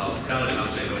the hospitality. Not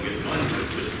saying don't get the money, but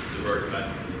just divert back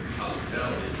to the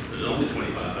hospitality. There's only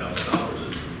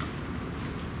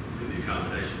 $25,000 in the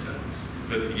accommodation tax.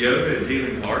 But Yoga and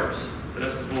Healing Arts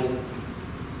Festival,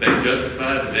 they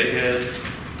justified that they had.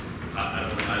 I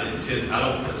don't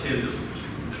attend the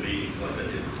meetings like I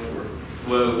did before.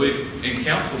 Well, and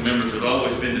council members have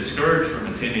always been discouraged from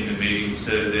attending the meetings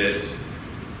so that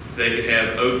they could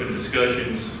have open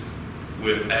discussions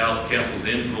without council's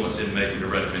influence in making the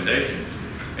recommendations.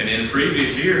 And in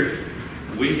previous years,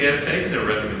 we have taken the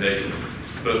recommendations.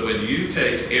 But when you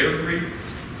take every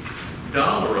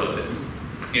dollar of it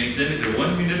and send it to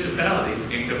one municipality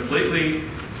and completely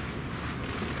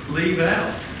leave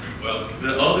out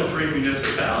the other three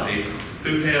municipalities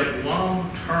who have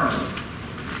long-term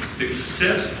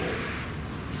successful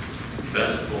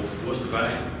festivals, What's the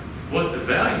value? what's the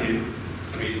value?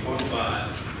 I mean, quantify.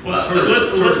 Well,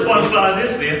 let's quantify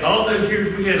this then. All those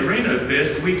years we had Reno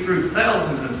Fest, we threw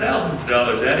thousands and thousands of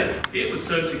dollars at it. It was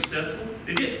so successful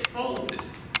that it folded.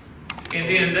 And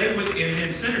then they went, and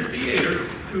then Center Theater,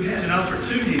 who had an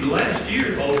opportunity last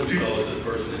year. Folded because the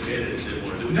person that did it didn't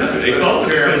want to do it. No, they folded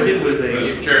because it was a.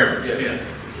 Mr. Chairman, Yeah.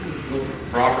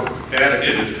 proper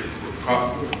etiquette is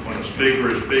when a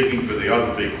speaker is speaking for the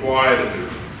other to be quiet, and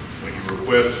when you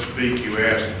request to speak, you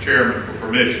ask the chairman for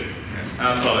permission.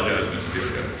 I apologize, Mr.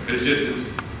 Disco. It's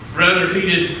rather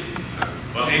heated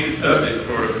subject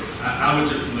for. I would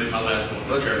just make my last point,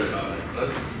 Mr. Chairman, comment.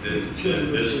 Then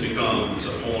this becomes a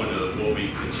point of what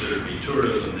we consider to be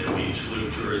tourism, then we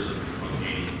exclude tourism from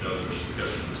any other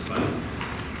discussions about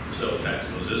sales tax.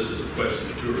 Because this is a question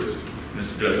of tourism.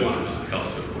 Mr. Douglas, this is a call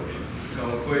for the question.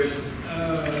 Call the question.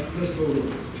 Let's vote on it,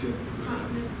 Chair.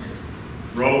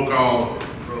 Roll call.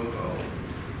 Roll call.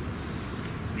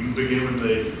 You can begin with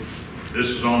me. This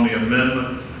is on the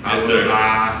amendment. I Yes, vote sir.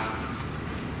 aye.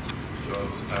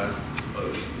 Johnson, aye.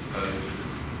 Opposed?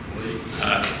 Lee.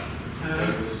 Aye.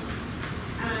 Douglas.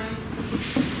 Aye.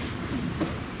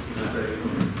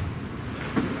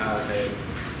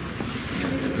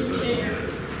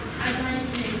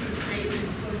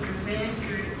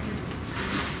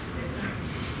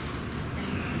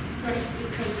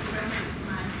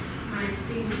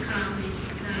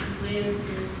 aware of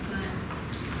this, but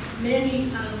many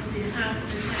of the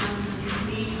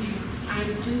hospitality meetings, I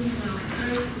do know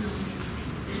personally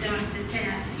that Dr.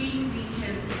 Taft, he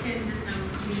has attended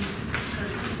those meetings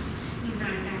because he's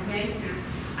our director.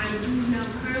 I do know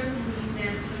personally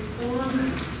that the former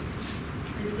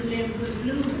Mr. Linwood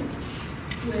Lewis,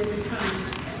 who had become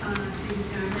the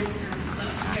director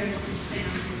of Heritage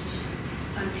Foundation,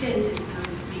 attended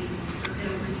those meetings. So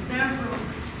there were several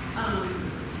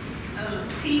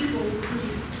people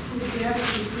who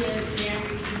represent the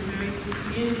African American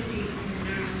community in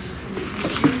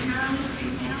Darlington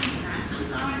County, not just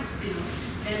Hartsville,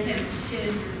 that have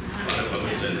attended the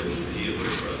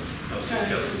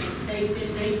They've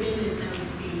been in those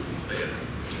meetings.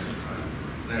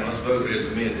 Now, let's vote as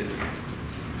amended.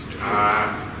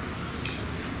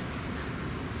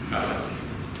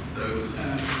 Those,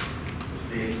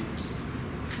 Benny?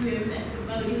 We're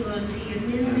voting on the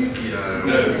amendment,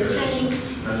 No. the change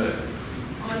No.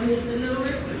 on Mr.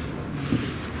 Lewis.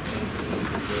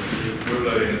 We're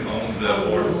voting on the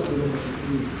order.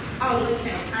 Oh,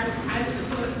 okay, I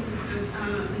support Mr.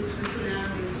 Flowers'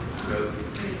 Go.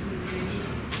 recommendation.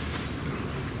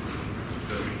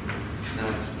 No.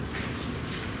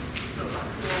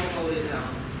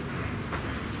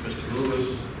 Mr.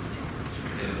 Lewis,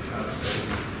 and I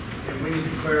say, And we need to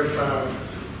clarify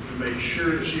to make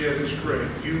sure that she has this correct.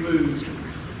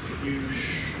 You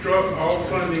struck all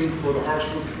funding for the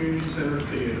Hartsville Community Center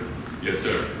Theater. Yes,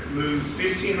 sir. Moved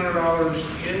 $1,500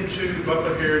 into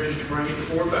Butler Heritage to bring it to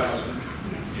 $4,000.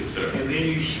 Yes, sir. And then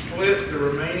you split the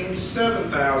remaining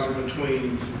 $7,000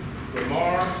 between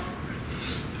Lamar,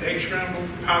 Egg Scramble,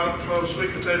 Pilot Club,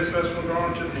 Sweet Potato Festival in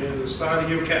Darlington, and the Side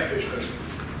Hill Catfish Festival.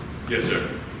 Yes, sir.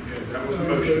 Okay, that was the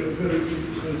motion.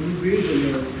 It's a new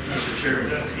vision there. Mr.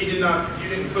 Chairman. He did not, you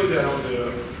didn't include that on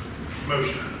the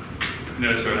motion.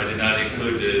 No, sir, I did not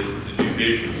include the new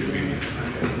vision committee.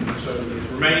 Okay, so the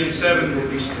remaining $7 will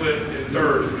be split in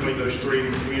thirds between those three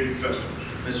community festivals.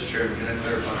 Mr. Chairman, can I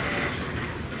clarify?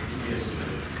 yes,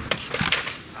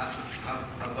 I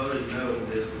voted no on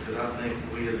this because I think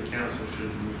we as a council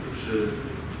should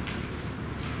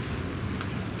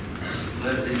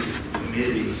let these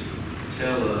committees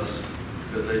tell us,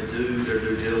 because they do their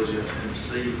due diligence and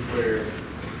see where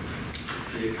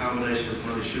the accommodations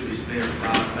money should be spent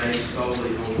based solely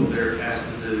on what they're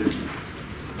asked to do,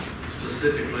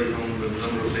 specifically on the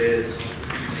number of beds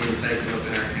being taken up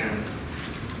in our county.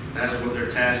 That's what they're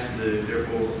tasked to do,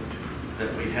 therefore,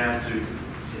 that we have to,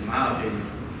 in my opinion,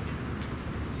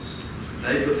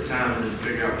 they put the time in to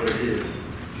figure out what it is,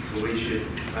 so we should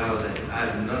validate it. I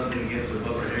have nothing against the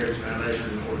Butler Heritage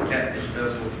Foundation or the Catfish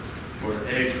Festival or the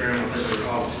Egg Scramble. I think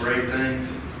they're all great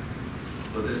things,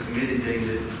 but this committee deemed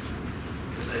it,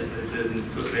 they didn't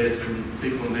put beds and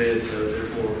people in beds, so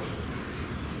therefore,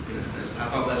 you know, I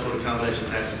thought that's what accommodation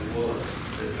tax was.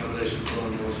 The accommodation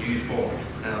fund was used for.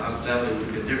 Now, hospitality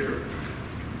would be different.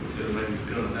 We could have maybe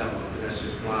done it that way, but that's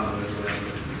just why I was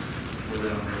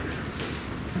down there.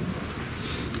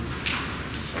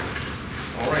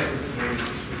 all right,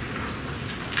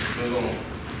 let's move on.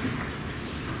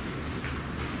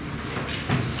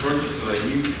 Purchase of a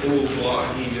new full block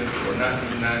engine for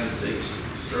 1996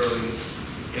 Sterling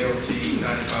LT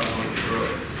 9500 truck,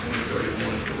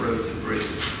 2031 for roads and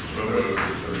bridges.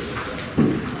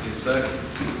 Need a second?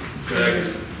 Second.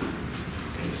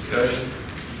 Any discussion?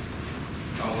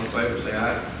 All in favor, say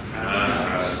aye.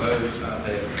 Aye. Opposed, ayes have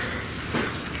it.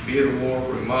 Bid award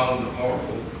for remodeling the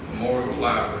Hartsville Memorial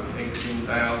Library,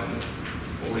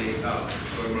 $18,048.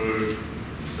 So moved.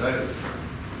 Second.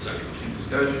 Second. Any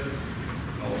discussion?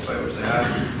 All in favor, say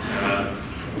aye.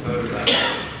 Opposed, ayes have it.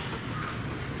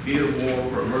 Bid award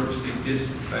for emergency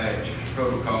dispatch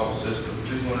protocol system,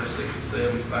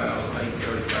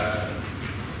 $267,835.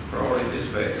 Priority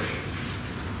dispatch.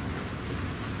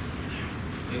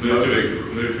 Need a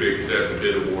motion? Move to accept the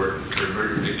bid award for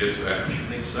emergency dispatch.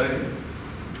 Need a second?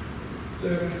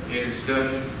 Second. Any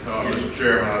discussion? Mr.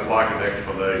 Chairman, I'd like an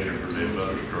explanation from the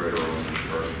administrator on this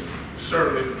person.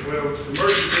 Certainly. Well, the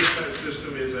emergency dispatch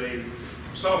system is a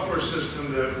software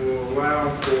system that will allow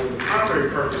for the primary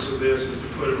purpose of this is to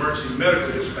put emergency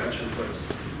medical dispatch in place,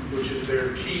 which is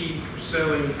their key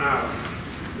selling item.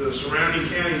 The surrounding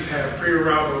counties have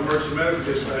pre-arrival emergency medical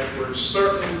dispatch where in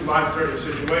certain life-threatening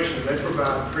situations they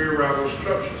provide pre-arrival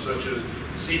instructions such as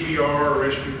CPR,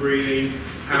 rescue breathing,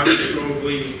 how to control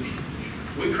bleeding.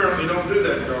 We currently don't do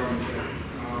that in Darlington County.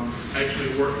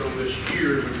 Actually worked on this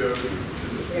years ago in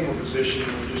the former position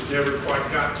and we just never quite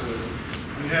got to it.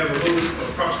 We have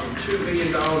approximately $2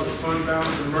 million of fund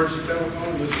balance in emergency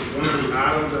telephone. This is one of the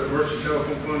items that emergency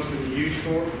telephone funds can be used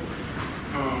for.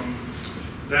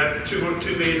 That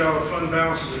 $2 million fund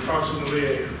balance is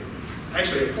approximately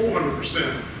actually a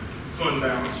 400% fund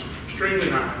balance, extremely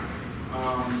high.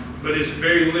 But it's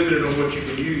very limited on what you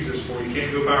can use this for. You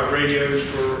can't go buy radios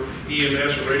for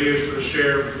EMS or radios for the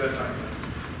sheriff, that type of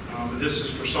thing. But this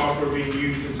is for software being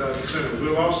used inside the center.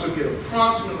 We'll also get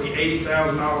approximately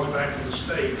 $80,000 back from the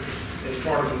state as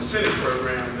part of an incentive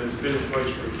program that's been in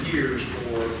place for years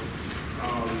for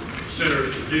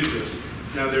centers to do this.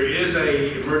 Now, there is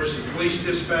a emergency police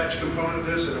dispatch component of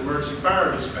this, an emergency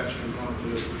fire dispatch component of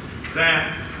this,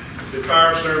 that the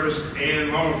fire service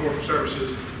and law enforcement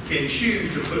services can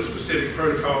choose to put specific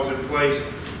protocols in place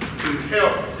to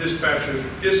help dispatchers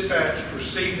dispatch,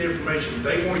 receive the information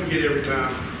they want to get every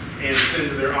time, and send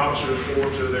to their officers or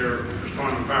to their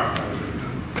responding firefighters every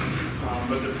time.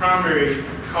 But the primary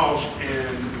cost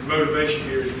and motivation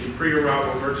here is the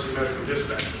pre-arrival emergency medical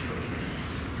dispatch instructions.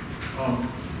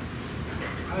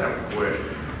 I have a question.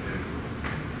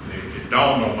 It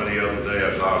dawned on me the other day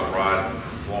as I was riding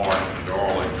from Florence to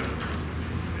Darlington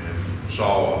and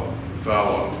saw a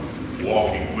fellow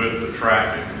walking with the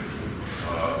traffic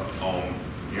on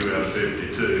US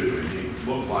 52, and he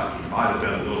looked like he might have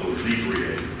been a little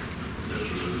inebriated. This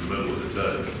was in the middle of the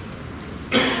day.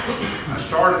 I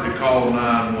started to call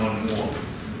 911.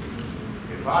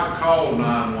 If I called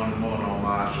 911 on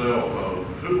my cell phone,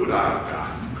 who would I have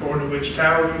gotten? According to which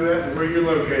tower you're at and where you're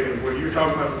located. Where you're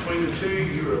talking about between the two,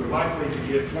 you are likely to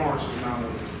get Florence's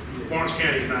 911, Florence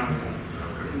County's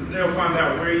 911. And they'll find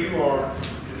out where you are,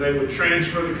 and they would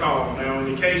transfer the call. Now,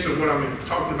 in the case of what I'm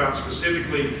talking about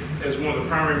specifically as one of the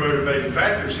primary motivating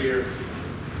factors here,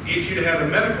 if you'd had a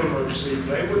medical emergency,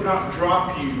 they would not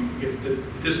drop you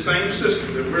if this same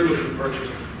system that we're looking to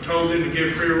purchase told them to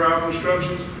give pre-arrival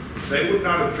instructions. They would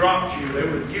not have dropped you. They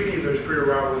would have given you those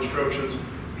pre-arrival instructions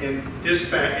and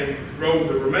dispatch and roll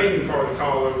the remaining part of the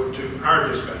call over to our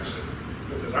dispatch center,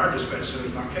 because our dispatch center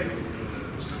is not capable of doing that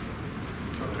at this time.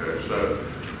 Okay, so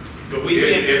But we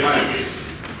can't.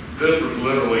 this was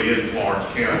literally in Florence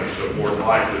County, so more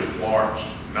likely Florence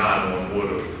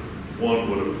 911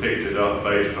 would have picked it up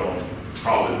based on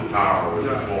probably the tower was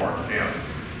in Florence County.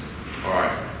 All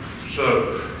right,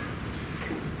 so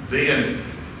then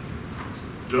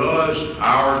does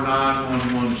our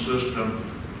 911 system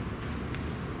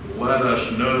let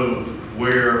us know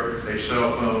where a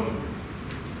cell phone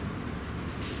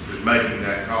is making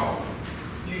that call?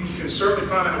 You can certainly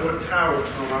find out what tower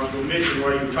it's from. I was going to mention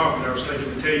while you were talking, I was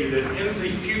thinking to tell you that in the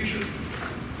future,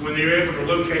 when they're able to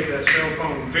locate that cell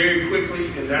phone very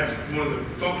quickly, and that's one of the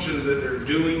functions that they're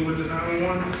doing with the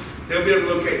 911, they'll be able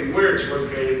to locate where it's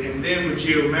located, and then with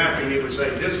geo-mapping, it would say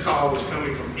this call is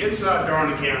coming from inside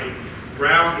Darlington County,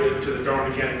 route it to the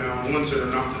Darlington County 911 Center,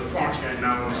 not to the Florence County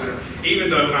 911 Center, even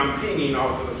though I'm pinging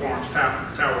off of the Florence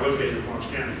tower located in Florence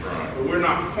County. Right. But we're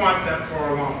not quite that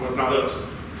far along, well, not us.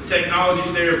 The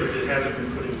technology's there, but it hasn't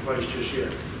been put in place just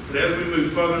yet. But as we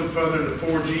move further and further into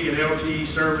 4G and LTE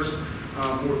service,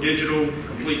 more digital,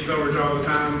 complete coverage all the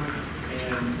time,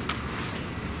 and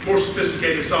more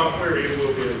sophisticated software, it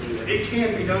will be able to do that. It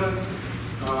can be done.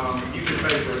 You can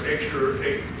pay for extra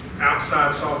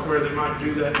outside software that might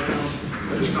do that now,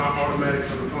 but it's not automatic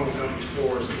for the phone companies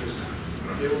for us at this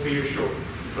time. It will be here shortly.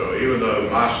 So even though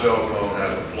my cell phone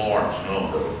has a Florence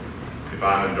number, if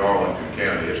I'm in Darlington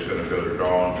County, it's going to go to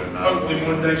Darlington. Hopefully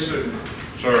one day soon.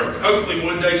 Sir? Hopefully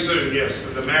one day soon, yes.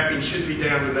 The mapping should be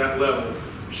down to that level.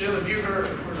 Michelle, have you heard,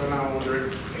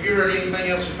 have you heard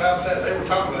anything else about that? They were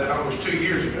talking about that almost 2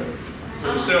 years ago.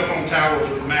 Where the cell phone towers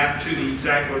were mapped to the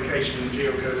exact location and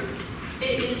geocoded.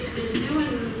 It's doing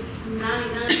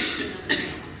 99% of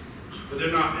it. But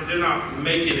they're not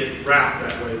making it route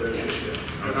that way though just yet.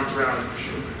 They're not routing for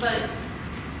sure. But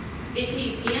if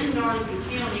he's in Darlington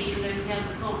County and then he has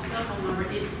a cell phone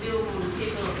number, it's still going to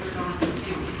pick up for Darlington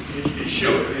County. It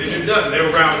should. And if it doesn't,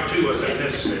 they'll route it to us as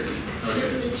necessary.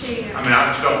 Mr. Chair. I mean, I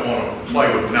just don't want to play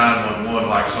with 911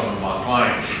 like some of my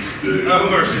clients used to do. Oh,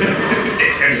 mercy.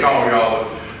 And call y'all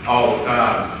all the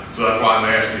time. So that's why I'm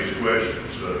asking these questions.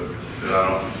 Because I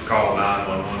don't call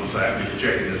 911 and say, I'm just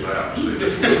checking this out. See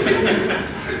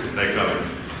they come,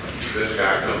 this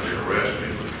guy comes to arrest me.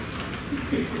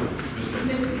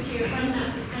 Mr. Chair, if I'm not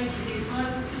mistaken, it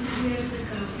was 2 years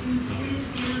ago, we did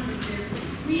handle this.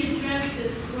 We addressed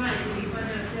this slightly, but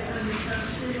under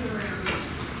subsidiary,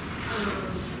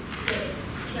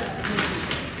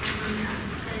 I'm not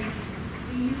mistaken.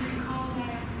 Do you recall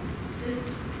that this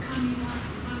coming up,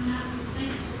 if I'm not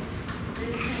mistaken,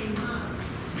 this came up?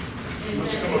 And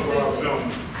Let's that- come up where I was going.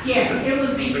 Yeah, it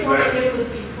was before, Exactly. it was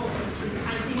before. I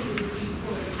think it was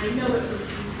before. I know it was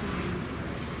before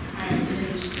our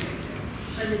administrator.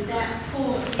 But at that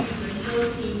point, we were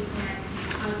looking at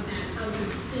that other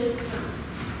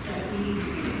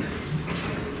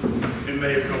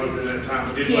may have come up at that time,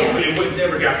 but it Yeah.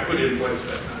 never got put in place at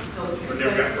that time, Okay. or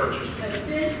never got purchased. But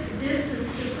this is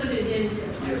to put it into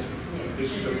place. Yes,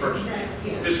 this is the purchase.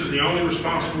 Yeah. This is the only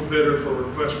responsible bidder for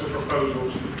requests for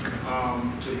proposals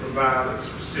to provide a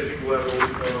specific level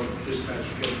of dispatch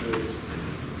capabilities.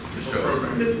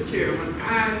 Program. Mr. Chairman,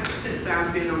 since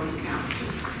I've been on the council,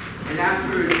 and I've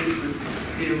heard this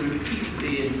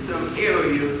repeatedly in some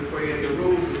areas where the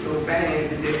roads are so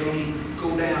bad that they don't even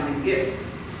go down and get,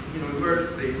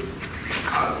 emergency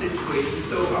situations.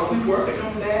 So are we working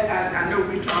on that? I know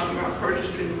we're talking about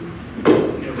purchasing.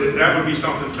 That would be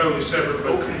something totally separate,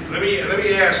 but Okay. let me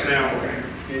ask now. Okay.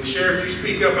 And Sheriff, you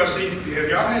speak up, I see, have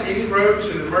y'all had any roads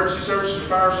in emergency services,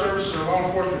 fire services, or law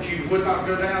enforcement you would not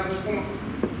go down at this point?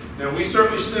 Now, we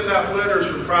certainly send out letters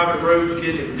when private roads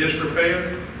get in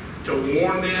disrepair to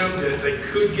warn them that they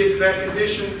could get to that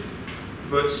condition.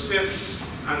 But since,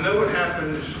 I know what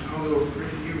happened, I don't know if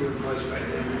you were in place back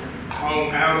then,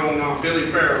 out on Billy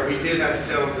Farrell, we did have to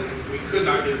tell them that we could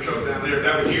not get a truck down there.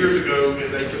 That was years ago,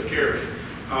 and they took care of it.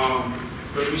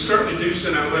 But we certainly do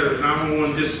send out letters.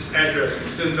 911 addressing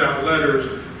sends out letters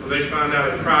when they find out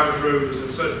a private road is in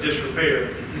such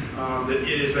disrepair that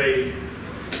it is a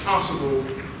possible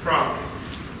problem.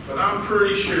 But I'm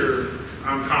pretty sure,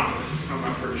 I'm confident, I'm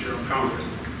not pretty sure, I'm confident,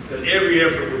 that every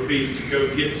effort would be to go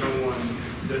get someone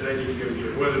that they need to go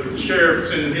get, whether it be the sheriff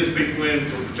sending his people in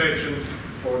for protection,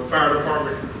 or the fire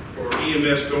department, or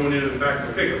EMS going in the back of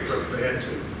the pickup truck if they had to.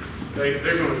 They're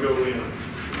going to go in.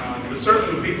 But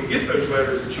certainly when people get those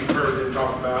letters that you've heard them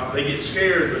talk about, they get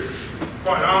scared, but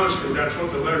quite honestly, that's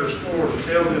what the letter's for, to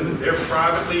tell them that their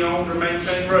privately owned or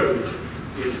maintained road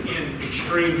is in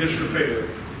extreme disrepair,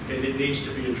 and it needs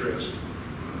to be addressed.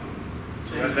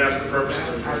 So that's the purpose of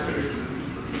those letters.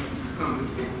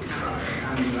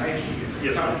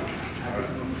 Yes, sir. I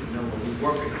just want to know what we're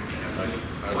working on.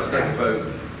 Let's take a vote.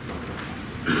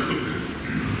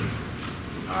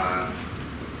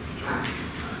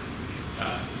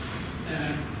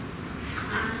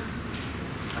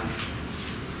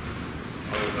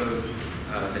 All opposed?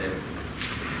 Ayes have it.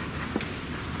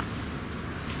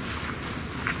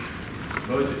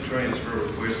 Budget transfer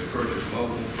request to purchase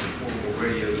mobile and portable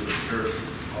radios for the sheriff's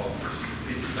office,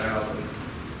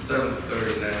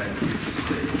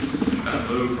 $50,739.56. I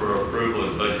move for approval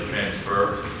of budget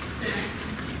transfer.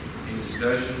 Any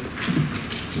discussion?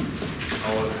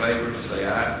 All in favor, say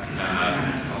aye.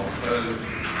 Aye. All opposed?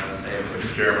 Ayes have it. Mr.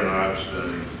 Chairman, I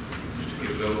abstain. Mr.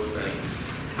 Kisdale abstains.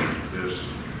 This,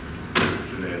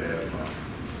 Jeanette has my.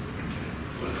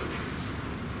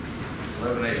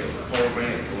 11A, Paul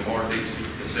Grant for Lamar Dixie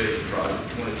concession project,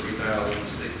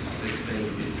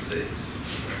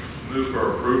 $23,616.56. Move for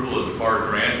approval of the park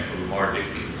grant for Lamar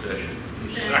Dixie concession.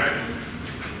 Second.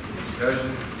 Discussion?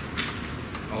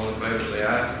 All in favor, say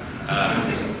aye.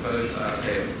 Aye. All opposed? Ayes have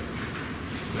it.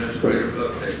 Administrator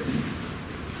update.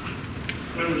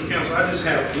 Members of council, I just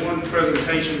have one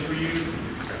presentation for you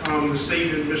this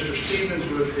evening. Mr. Stevens,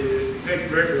 with the Executive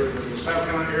Director of the South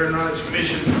Carolina Aeronautics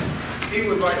Commission, he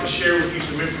would like to share with you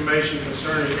some information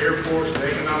concerning airports,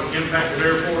 the economic impact of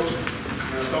airports.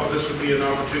 And I thought this would be an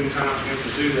opportune time for him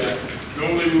to do that.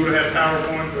 Normally we would have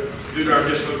PowerPoint, but due to our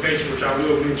dislocation, which I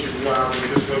will mention why we're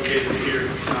dislocated here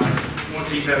tonight, once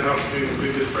he's had an opportunity to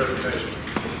do this presentation.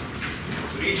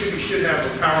 So each of you should have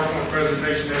a PowerPoint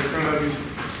presentation there in front of you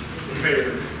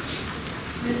prepared.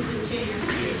 Mr. Chair.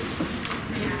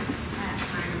 Yeah, last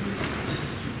time.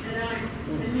 That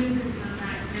the members of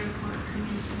our airport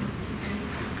commission.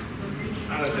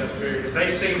 I know that's very, have they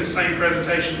seen the same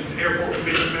presentation the airport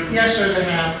commission members? Yes, sir, they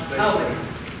have.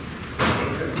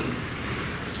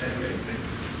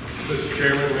 Mr.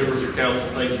 Chairman, members of council,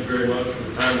 thank you very much for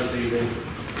the time this evening.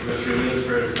 Mr.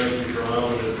 Administrator, thank you for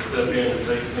allowing me to step in and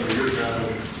take some of your time,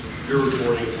 your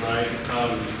reporting tonight. A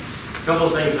couple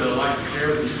of things that I'd like to share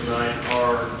with you tonight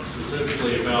are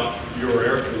specifically about your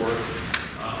airport,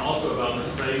 also about the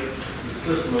state, the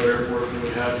system of airports that we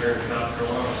have here in South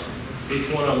Carolina. Each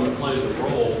one of them plays a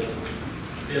role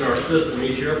in our system.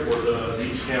 Each airport does.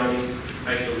 Each county,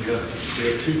 actually we have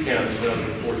 2 counties out of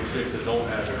the 46 that don't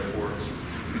have airports.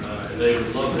 And they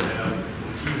would love to have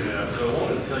what you have. So I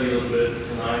wanted to tell you a little bit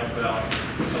tonight about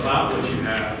what you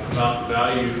have, about the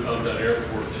value of that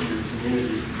airport to your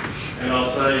community. And I'll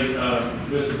say,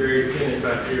 Mr. Barry Kenneth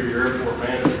back here, your airport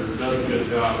manager, does a good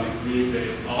job. He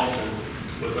communicates often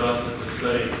with us at the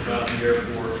state about the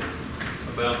airport,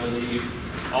 about the needs.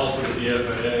 Also with the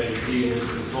FAA, he and his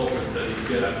consultant that he's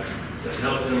got that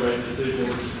helps him make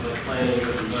decisions, planning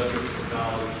of investments of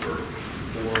dollars for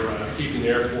keeping the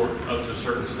airport up to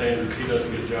certain standards. He does a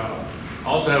good job. I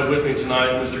also have with me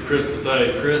tonight Mr. Chris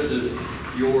Bethea. Chris is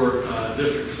your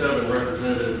District 7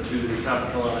 representative to the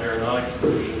South Carolina Aeronautics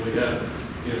Commission. We have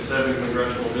 7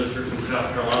 congressional districts in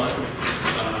South Carolina.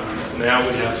 Now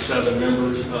we have 7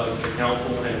 members of the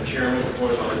council and a chairman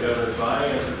appointed by the governor. So I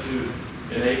answer to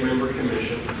an 8-member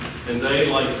commission, and they,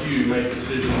 like you, make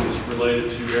decisions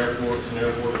related to airports and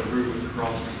airport improvements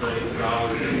across the state, the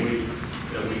dollars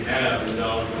that we have and the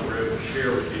dollars that we're able to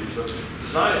share with you. So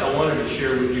tonight I wanted to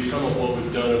share with you some of what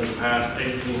we've done over the past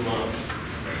 18 months.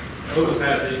 Over the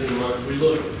past 18 months, we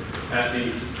looked at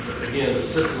again, the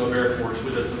system of airports. We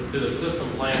did a system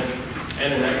plan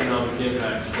and an economic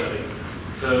impact study.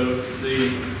 So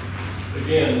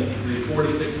again, the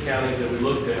 46 counties that we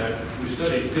looked at, we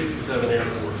studied 57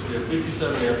 airports. We have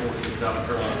 57 airports in South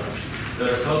Carolina that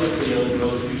are publicly owned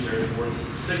public use airports.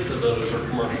 6 of those are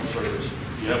commercial service.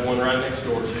 You have one right next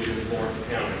door to you in Florence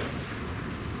County.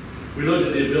 We looked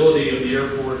at the ability of the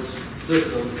airport's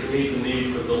system to meet the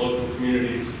needs of the local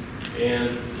communities and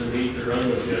to meet their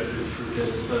own objectives within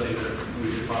the study that we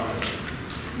defined.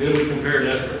 Then we compared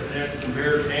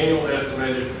annual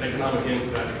estimated economic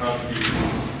impact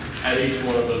contributions at each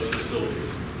one of those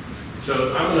facilities.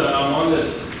 So I'm on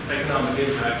this economic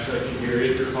impact section here,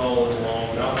 if you're following along,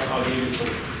 and I'll give you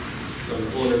some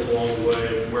pointers along the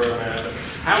way of where I'm at.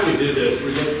 How we did this,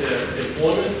 we looked at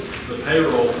employment, the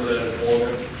payroll for that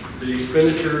employment, the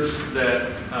expenditures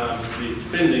that, the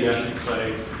spending, I should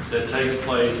say, that takes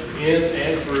place in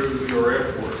and through your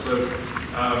airport. So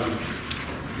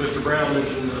Mr. Brown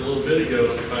mentioned a little bit ago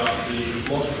about the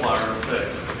multiplier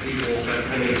effect of people that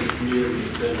come into the community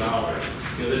and spend dollars.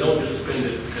 They don't just spend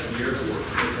it at the airport.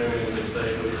 They come in and they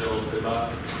stay in hotels,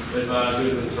 they buy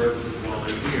goods and services while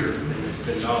they're here, and they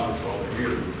spend dollars while they're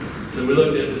here. So we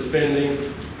looked at the spending,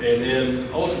 and then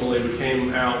ultimately we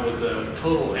came out with a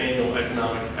total annual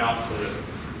economic output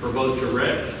for both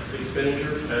direct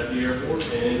expenditures at the airport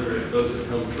and indirect, those that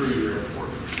come through your airport.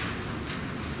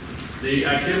 The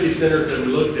activity centers that we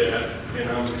looked at, and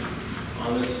I'm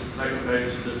on this second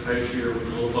page, this page here with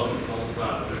the little buckets on the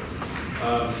side of it.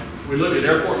 We looked at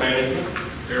airport management,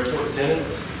 airport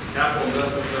tenants, capital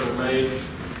investments that were made,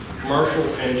 commercial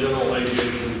and general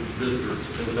aviation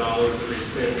visitors, and the dollars that they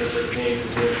spent as they came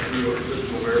and went through our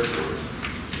system of airports.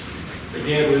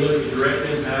 Again, we looked at direct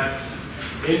impacts,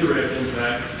 indirect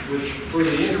impacts, which for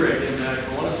the indirect impacts,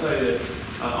 I want to say that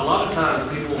a lot of times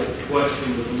people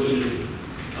question the validity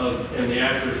of and the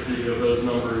accuracy of those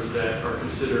numbers that are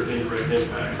considered indirect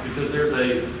impacts, because there's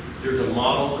a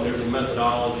model and there's a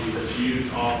methodology that's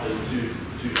used often to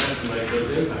estimate those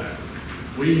impacts.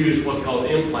 We use what's called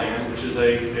M-Plan, which is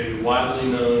a widely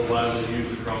known, widely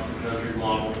used across the country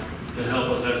model to help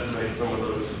us estimate some of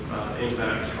those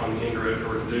impacts on the indirect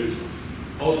or induced.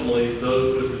 Ultimately,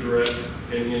 those with the direct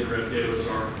and the indirect gave us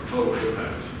our total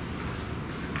impacts.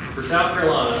 For South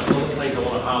Carolina, one of the things I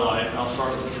want to highlight, I'll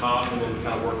start at the top and then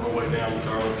kind of work my way down to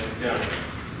Darlington County.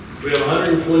 We have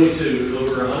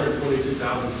over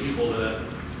 122,000 people that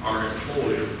are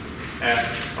employed at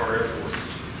our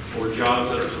airports, or jobs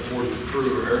that are supported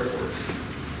through our airports.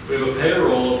 We have a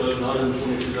payroll of those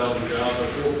 122,000 jobs of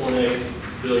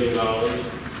 $4.8 billion.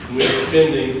 We're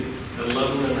spending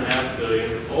 $11.5 billion,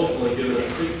 ultimately giving us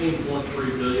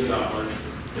 $16.3 billion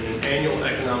in an annual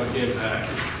economic impact,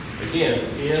 again,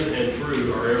 in and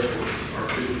through our airports, our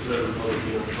 57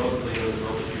 publicly owned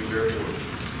public use airports.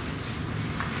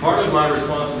 Part of my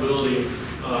responsibility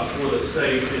for the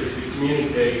state is to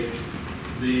communicate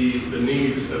the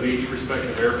needs of each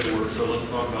respective airport. So let's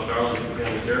talk about Darlington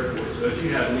County's airport. So as you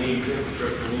have needs,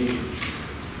 infrastructure needs,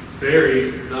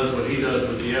 Barry does what he does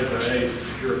with the FAA to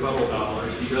secure federal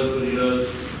dollars. He does what he does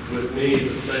with me,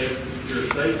 the state, to secure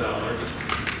state dollars.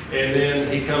 And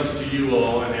then he comes to you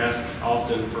all and asks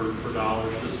often for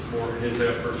dollars to support his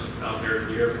efforts out there at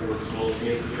the airport, as well as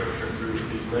the infrastructure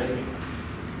improvements he's making.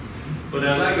 But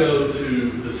as I go to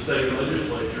the state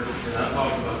legislature and I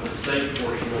talk about the state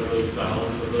portion of those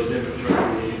dollars, of those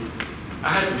infrastructure needs, I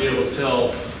have to be able to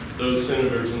tell those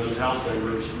senators and those House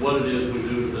members what it is we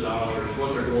do with the dollars,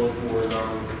 what they're going for in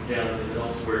Darlington County and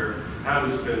elsewhere, how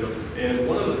we spend them. And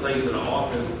one of the things that I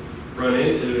often run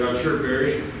into, I'm sure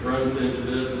Barry runs into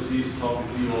this as he's talking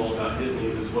to you all about his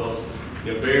needs as well.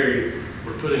 As, Barry,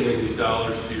 we're putting in these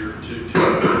dollars to your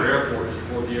airport to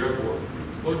support the airport.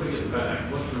 What do we get back?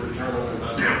 What's the return on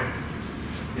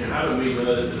investment? How do we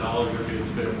know that the dollars are being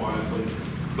spent wisely?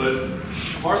 But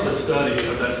part of the study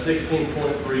of that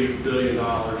 $16.3 billion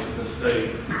in the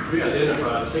state, we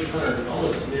identified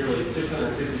almost nearly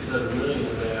 $657 million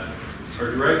of that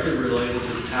are directly related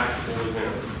to taxable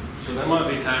events. So there might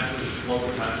be taxes,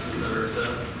 local taxes that are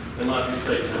assessed. There might be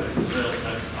state taxes, sales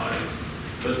tax items.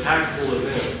 But taxable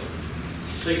events,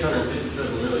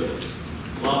 $657 million.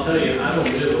 Well, I'll tell you, I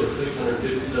don't deal with a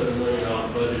 $657 million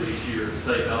budget each year in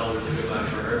state dollars to go back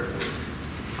to our airport.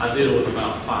 I deal with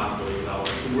about $5 million.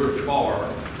 So we're far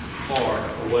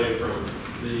away from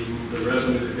the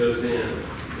revenue that goes in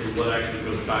and what actually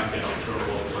goes back out to our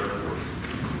local airports.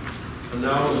 And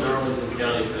now on the Darlington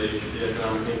County page, the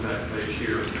economic impact page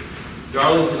here.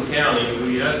 Darlington County,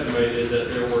 we estimated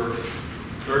that there were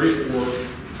 34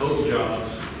 total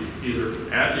jobs, either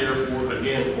at the airport,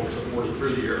 again, or supported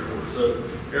through the airport. So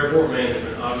airport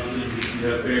management, obviously, you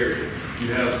have varied.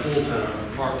 You have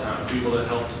full-time, part-time, people that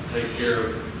help to take care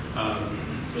of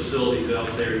facilities out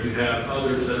there. You have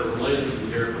others that are related to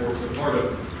the airport. So part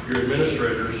of your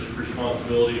administrator's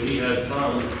responsibility, he has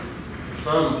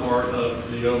some part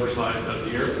of the oversight of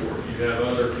the airport. You have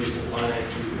other people,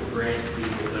 finance people, grants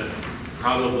people that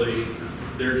probably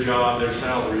their job, their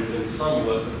salaries, and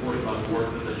somewhat supported by the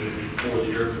work that they do for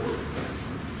the airport.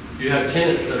 You have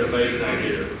tenants that are based out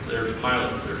here. There's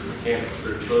pilots, there's mechanics,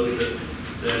 there's those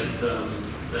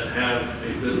that have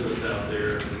a business out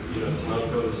there. You know,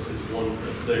 Sunoco is one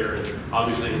that's there, and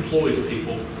obviously employs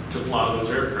people to fly those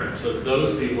aircraft. So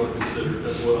those people are considered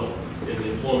as well in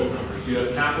the employment numbers. You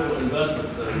have capital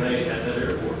investments that are made at that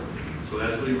airport. So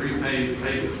as we repave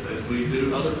pavements, as we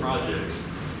do other projects,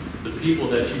 the people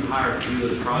that you hire to do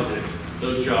those projects,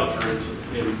 those jobs are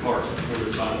in part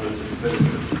supported by those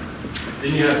expenditures.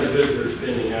 Then you have the visitor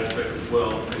spending aspect as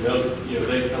well, and those, you know,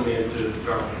 they come into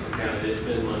Darlington County, they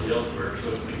spend money elsewhere.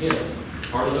 So again,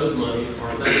 part of those monies,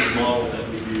 part of that model that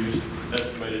we use,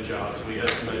 estimated jobs. We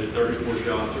estimated 34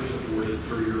 jobs are supported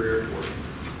through your airport.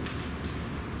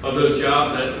 Of those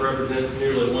jobs, that represents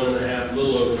nearly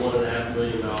little over $1.5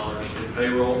 million in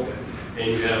payroll,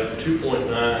 and you have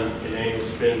 2.9 in annual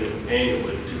spending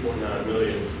annually, 2.9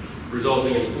 million,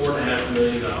 resulting in $4.5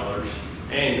 million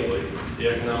annually, the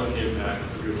economic impact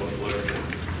of your local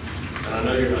airport. And I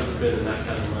know you're not spending that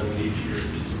kind of money each year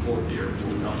to support the airport,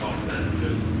 and I'll talk about that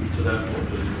just to that point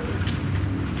just a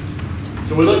minute.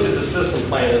 So we looked at the system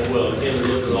plan as well. Again, we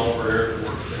looked at all of our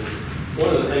airports, and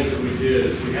one of the things that we did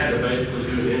is we had to basically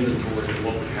do an inventory of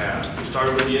what we have. We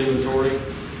started with the inventory.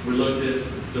 We looked at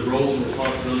the roles and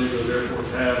responsibilities those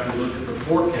airports have. We looked at the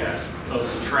forecasts of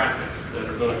the traffic that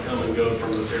are going to come and go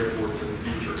from those airports in the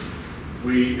future.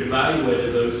 We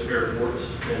evaluated those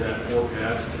airports and that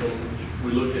forecast, and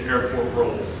we looked at airport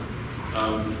roles.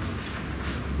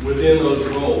 Within those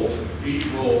roles, each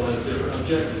role has different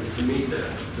objectives to meet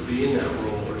that, to be in that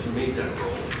role or to meet that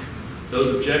role.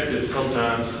 Those objectives,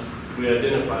 sometimes we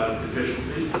identified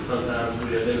deficiencies, sometimes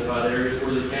we identified areas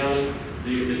where the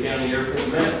county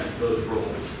airport met those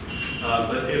roles.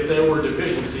 But if there were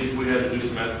deficiencies, we had to do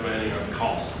some estimating on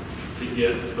cost to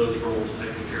get those roles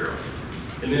taken care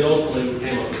of. And then ultimately, we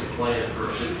came up with a plan for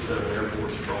 57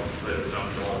 airports across the state of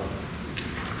South Carolina.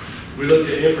 We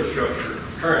looked at infrastructure,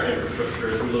 current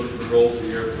infrastructure, as we looked at the roles in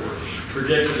the airport,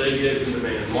 projected aviation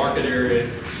demand, market area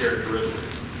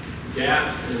characteristics,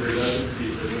 gaps and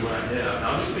redundancies that we might have.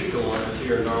 I'll just speak to one that's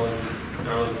here in Darlington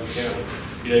County.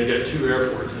 You know, you've got two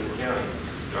airports in the county,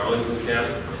 Darlington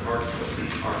County and Hartsville.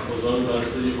 Hartsville is owned by the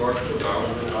city of Hartsville.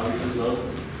 Darlington obviously is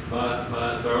owned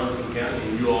by Darlington County,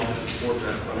 and you all have to support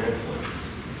that financially.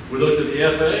 We looked at the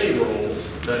FAA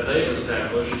roles that they've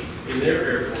established in their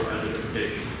airport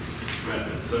identification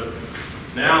method. So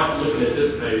now, looking at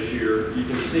this page here, you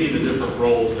can see the different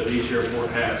roles that each airport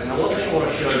has. Now, one thing I want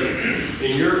to show you,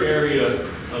 in your area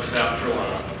of South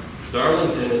Carolina,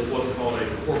 Darlington is what's called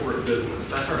a corporate business.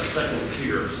 That's our second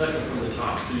tier, second from the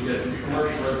top. So you've got your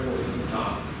commercial airports at the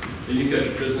top, then you've got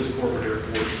your business corporate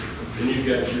airports, then you've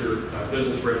got your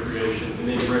business recreation, and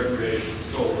then your recreation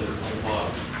solely on the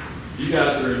bottom. You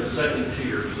guys are in the second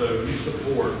tier, so you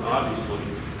support, obviously,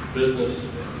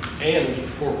 business and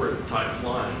corporate type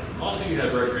flying. Also, you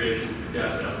have recreation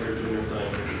guys out there doing their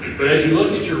thing. But as you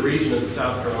look at your region of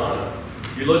South Carolina,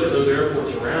 you look at those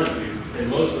airports around you, and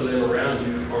most of them around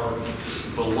you are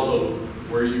below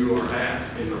where you are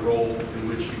at in the role in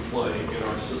which you play in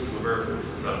our system of airports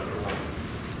in South Carolina.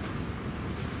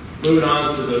 Moving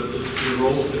on to the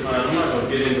roles defined, I'm not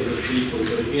going to get into this deeply,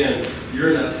 but again, you're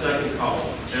in that second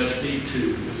column.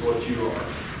 SC2 is what you are.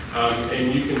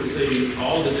 And you can see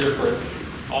all the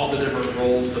different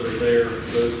roles that are there,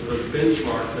 those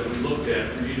benchmarks that we looked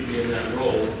at for you to be in that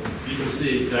role. You can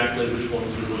see exactly which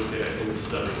ones we looked at in the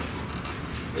study.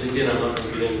 And again, I'm not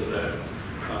going to get into that.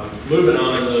 Moving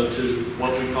on, though, to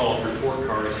what we call report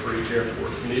cards for each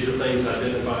airport. And these are things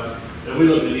identified, that we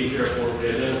looked at each airport, we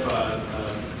identified,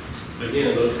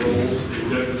 again, those roles, the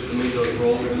objectives to meet those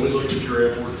roles, and we looked at your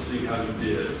airport to see how you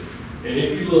did. And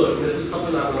if you look, and this is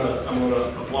something I'm going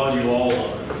to applaud you all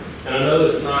on, and I know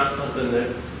it's not something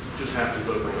that just happens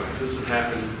overnight. This has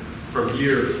happened from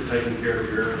years of taking care of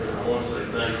your airport. I want to say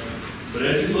thank you. But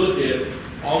as you look at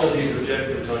all of these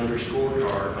objectives on your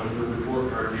scorecard, on your report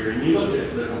card here, and you look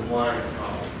at the compliance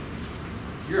column,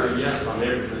 you're a yes on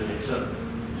everything except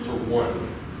for one.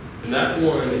 And that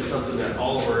one is something that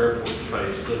all of our airports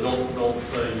face. So don't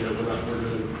say, you know,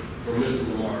 we're missing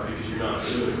the mark, because you're not.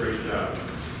 You're doing a great job.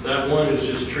 That one is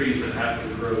just trees that have to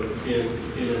grow in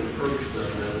an approach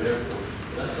zone at an airport.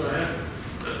 And that's going to happen.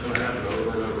 That's going to happen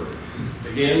over and over.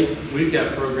 Again, we've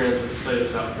got programs at the state of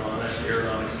South Carolina, at the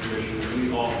Aeronautics Commission, that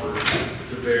we offer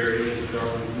to Berry and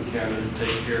Darlington County to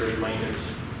take care of the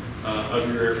maintenance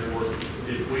of your airport.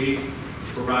 If we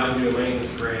provide you a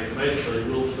maintenance grant, basically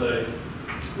we'll say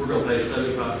we're going to pay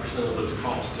 75% of those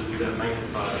costs to do that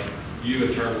maintenance item. You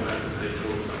in turn will have to pay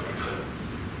 25%.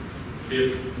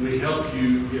 If we help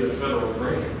you get a federal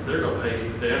grant, they're going to pay,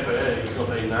 the FAA is going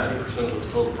to pay 90% of those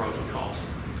total project costs.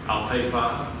 I'll pay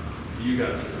 5%. You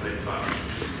guys can pay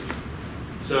 5%.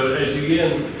 So as you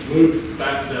again move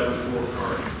back to that report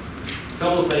card, a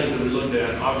couple of things that we looked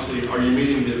at, obviously, are you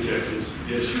meeting the objectives?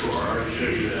 Yes, you are. I already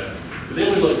showed you that. But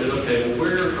then we looked at, okay, well,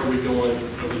 where are we going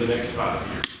over the next 5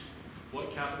 years?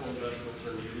 What capital investments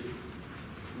are needed?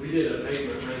 We did a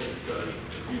pavement maintenance study a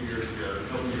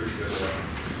couple years ago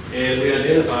now, and we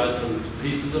identified some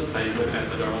pieces of pavement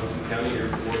at the Darlington County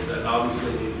Airport that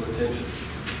obviously needs some attention.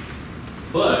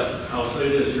 But I'll say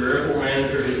this, your airport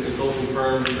manager, his consulting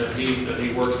firm that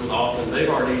he works with often, they've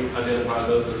already identified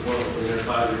those as well in their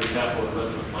 5-year capital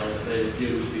investment plan that they have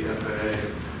given to the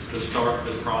FAA to start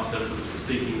the process of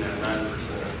seeking that 90%.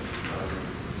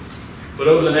 But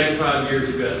over the next 5 years,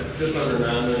 you've got just under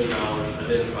 $9 million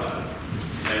identified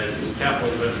as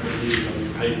capital investment needed on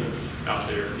your payments out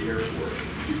there at the airport.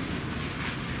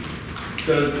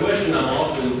 So the question I'm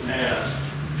often asked,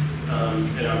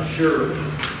 and I'm sure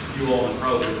you all have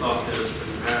probably thought this in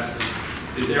the past,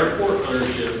 is airport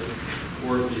ownership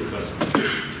worth the investment?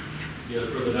 You know,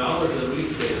 for the dollars that we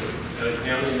spend at a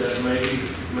county that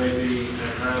may be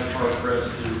at times hard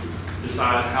pressed to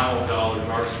decide how dollars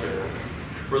are spent,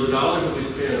 for the dollars that we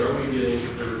spend, are we getting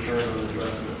the return on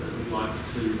investment that we'd like to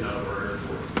see out of our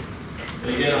airport? And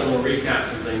again, I'm going to recap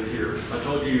some things here. I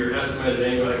told you your estimated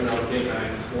annual economic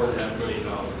impact is $4.5 million.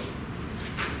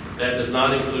 That does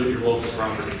not include your local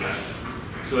property tax.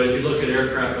 So as you look at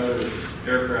aircraft owners,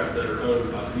 aircraft that are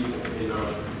owned by people in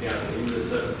Darlington County, and you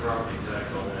assess the property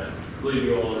tax on that, I believe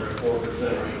you all are at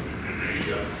 4% range.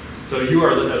 So you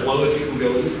are as low as you can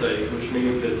go in the state, which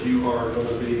means that you are going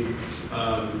to be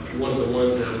one of the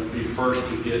ones that will be first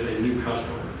to get a new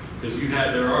customer. Because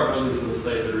there are others in the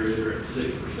state that are either at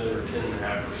 6% or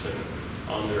 10.5%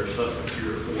 on their assessment to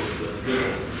your force, so that's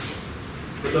good.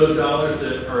 But those dollars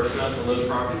that are assessed on those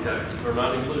property taxes are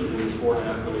not included in this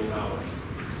 $4.5 million.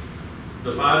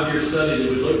 The 5-year study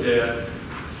that we looked at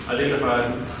identified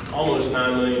almost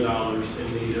 $9 million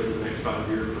in need over the next 5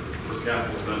 years for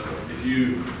capital investment. If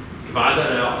you divide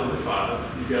that out over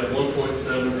 5, you've got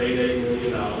 $1.788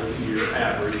 million a year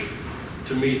average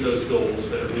to meet those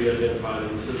goals that we identified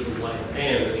in the system plan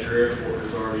and that your airport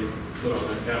has already put on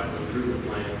that capital improvement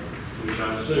plan, which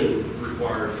I assume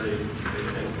requires an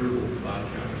approval by the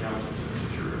county council since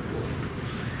it's your airport.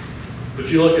 But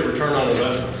you look at return on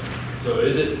investment. So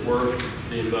is it worth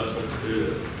the investment to do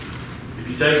this? If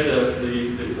you take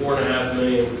the $4.5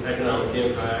 million economic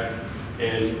impact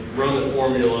and run the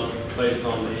formula based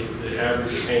on the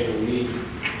average annual need,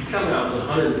 you come out with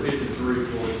 153.43%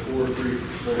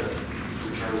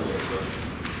 return on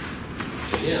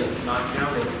investment. Again, not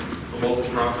counting the local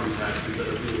property taxes that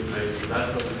are being paid, so that's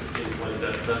going to inflate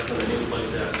that. That's going to inflate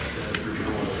that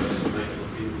return on investment, make it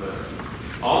look even better.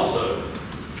 Also,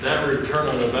 that return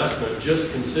on investment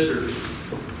just considers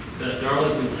that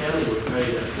Darlington County would pay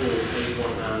that full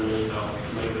 $8.9 million to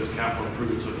make those capital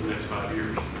improvements over the next 5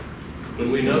 years. When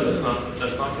we know that's not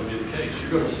going to be the case, you're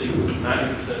going to see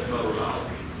 90% federal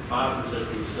dollars, 5%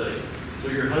 from the state. So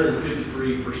your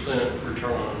 153%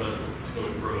 return on investment is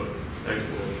going to grow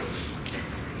exponentially.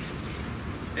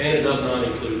 And it does not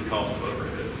include the cost of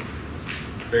overhead.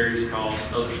 Various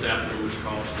costs, other staff members'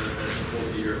 costs that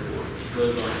support the airport.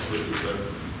 Those aren't included. So,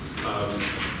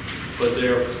 but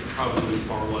they're probably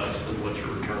far less than what your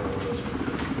return on investment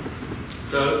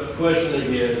is. So the question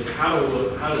again is, how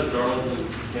does Darlington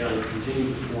County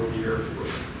continue to support the airport,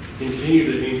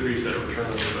 continue to increase that return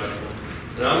on investment?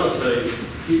 And I'm going to say,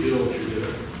 keep doing what you're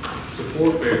doing.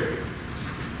 Support Berry.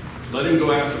 Let him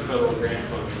go after federal grant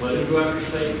funds. Let him go after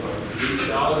state funds. Each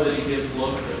dollar that he gets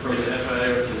from the FAA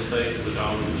or from the state is a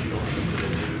dollar that you don't need to put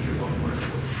into your local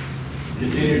airport.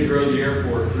 Continue to grow the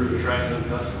airport through attracting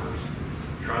customers.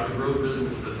 Try to grow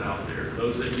businesses out there,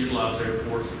 those that utilize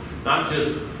airports, not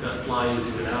just that fly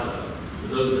into and out of, for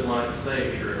those that might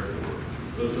stay at your airport,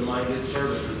 those that might get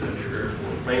services at your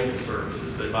airport, maintenance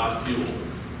services, they buy fuel.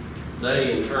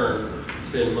 They in turn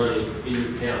spend money in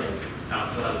your county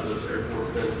outside of those airport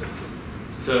fences.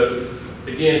 So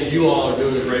again, you all are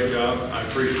doing a great job. I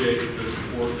appreciate the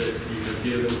support that you have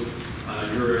given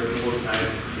your airport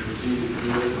as you continue to do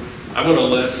it. I'm going to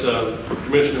let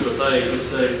Commissioner Bethea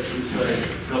just say a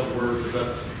couple words if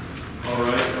that's all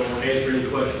right. I want to answer any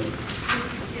questions.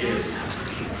 Yes.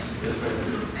 Yes, ma'am.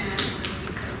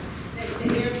 The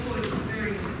airport is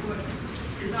very important.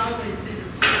 It's always been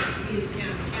important to his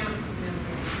county council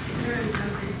member in terms of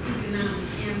its economic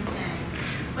impact.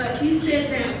 But you said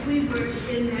that we were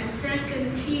in that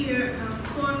second tier of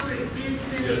corporate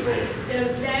business. Yes, ma'am.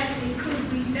 Does that include,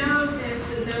 we know that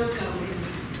Sunoco is,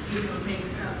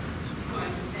 makes up part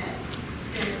of that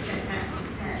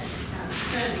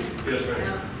study. Yes,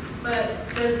 ma'am. But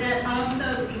does that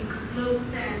also include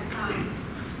that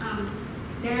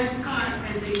NASCAR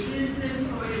as a business,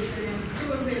 or is it as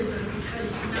tourism? Because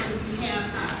we have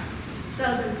our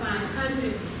Southern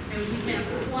 500 and we have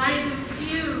quite a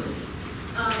few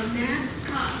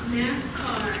NASCAR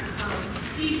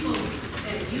people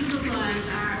that utilize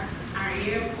our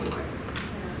airport.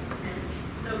 And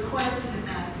so question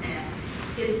about that.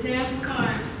 Is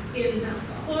NASCAR in the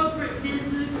corporate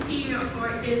business tier or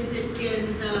is it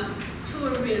in the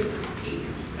tourism tier?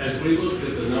 As we look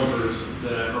at the numbers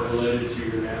that are related to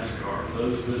your NASCAR,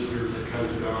 those visitors that come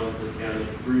to Darlington County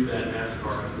through that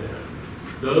NASCAR event,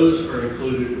 those are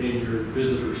included in your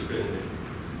visitor spending,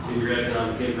 in your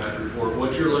economic impact report.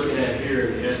 What you're looking at here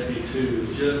in the SC2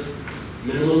 is just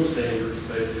minimum standards,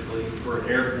 basically, for an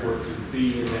airport to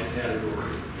be in that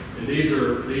category. And these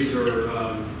are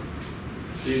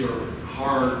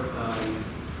hard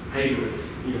pavements.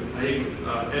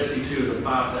 SC2 is a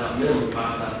minimum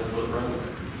 5,000 foot runway.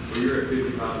 Well, you're at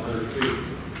 5,500 feet.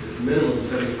 It's minimum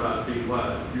 75 feet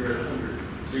wide. You're at 100.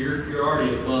 So you're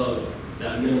already above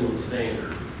that minimum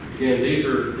standard. Again, these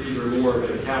are more of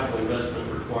a capital investment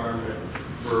requirement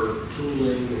for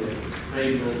tooling and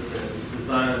pavements and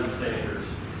design standards.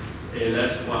 And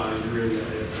that's why you're in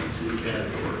that SC2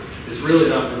 category. It's really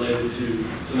not related to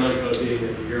Sunoco being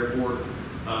at the airport,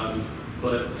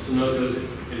 but Sunoco's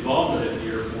involvement at the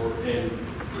airport and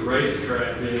the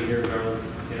racetrack being here in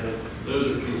Darlington County,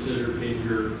 those are considered in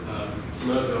your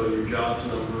Sunoco, your jobs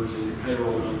numbers and your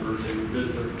payroll numbers and your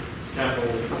visitor capital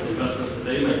investments that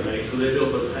they may make. So they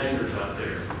built those hangars out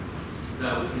there.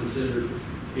 That was considered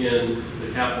in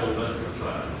the capital investment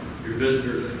side. Your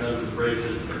visitors that come to the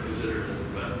races are considered in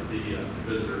the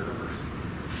visitor numbers.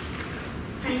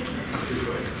 Thank you. Good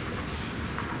question.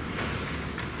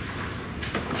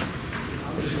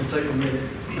 I'm just going to take a minute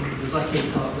because I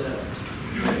can't talk that.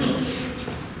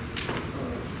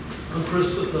 I'm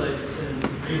Chris Bethea, and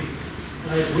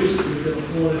I have recently been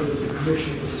appointed as a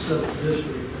commissioner for the 7th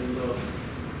District. And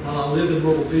while I live in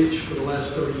Myrtle Beach for the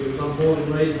last 30 years, I'm born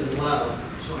and raised in Atlanta,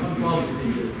 so I'm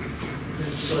from here.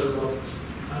 And so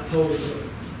I told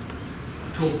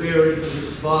Barry and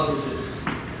Mr. Bobby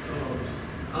that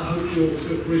I hope you'll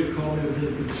feel free to call me with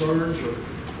any concerns or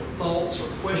thoughts or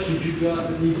questions you've got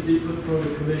that need to be put in front of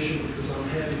the commission, because I'm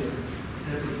happy to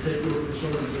take your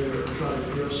concerns there and try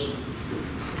to address them.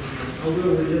 I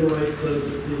will reiterate though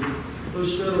that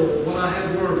those federal, what I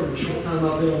have learned from the short time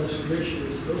I've been on this commission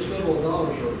is those federal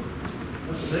dollars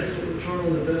that's an excellent return on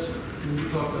investment. When you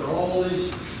talk about all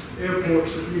these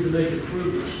airports that need to make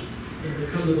improvements, and they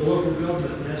come to the local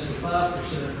government and ask for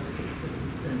 5%,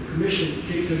 and the commission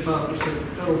kicks in 5%, the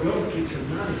federal government kicks in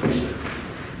 90%.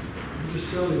 I'm just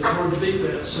telling you, it's hard to beat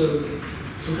that. So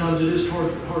sometimes it is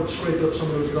hard to scrape up some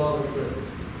of those dollars, but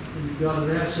when you've got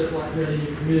an asset like that in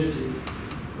your community.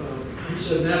 He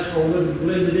said NASCAR wouldn't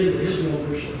blend it into his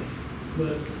numbers,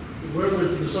 but where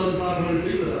would the Southern 500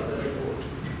 be without that airport?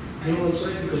 You know what I'm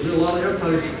saying? Because there are a lot of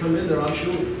airplanes that come in there, I'm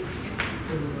sure.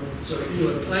 So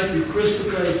anyway, thank you,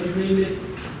 Christopher. If you need it,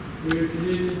 we're your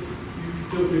community. You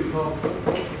feel free to call.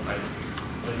 Thank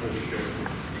you, Mr. Chairman.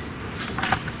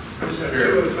 I just have two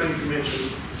other things to mention.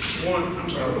 One, I'm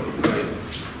sorry.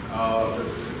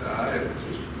 I have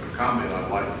just a comment I'd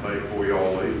like to make before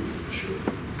y'all leave. Sure.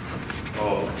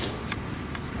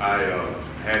 I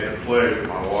had the pleasure,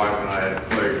 my wife and I had the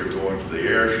pleasure of going to the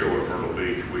air show at Myrtle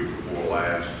Beach week before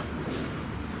last.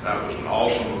 That was an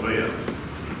awesome event.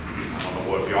 I don't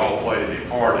know if y'all played any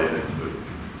part in it, but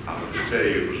I will just tell you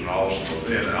it was an awesome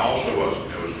event. And also I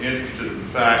was interested in the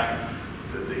fact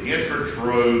that the entrance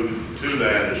road to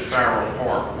that is Farrell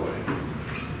Parkway.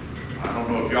 I don't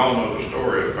know if y'all know the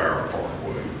story of Farrell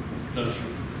Parkway. No, sir.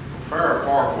 Farrell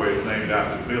Parkway is named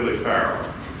after Billy Farrell,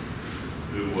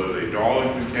 who was a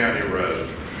Darlington County resident,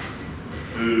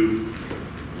 who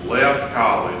left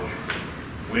college,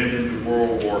 went into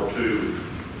World War II,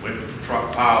 went to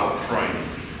pilot training.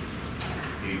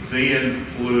 He then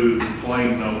flew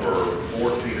plane number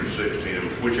 14 or 16,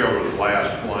 whichever was the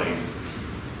last plane,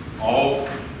 off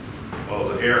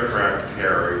of the aircraft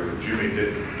carrier with Jimmy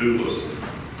Doolittle,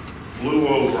 flew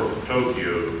over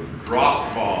Tokyo,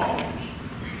 dropped bombs.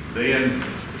 Then,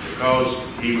 because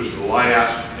he was the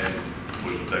last and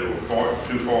they were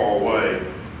too far away,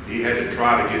 he had to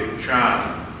try to get to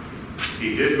China.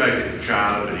 He did make it to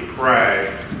China, but he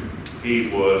crashed. He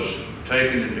was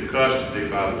taken into custody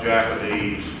by the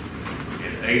Japanese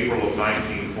in April of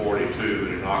 1942,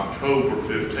 and in October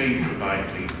 15th of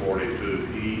 1942,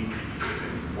 he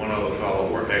and one other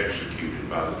fellow were executed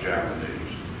by the Japanese.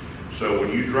 So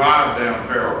when you drive down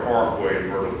Farrell Parkway in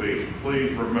Myrtle Beach,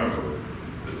 please remember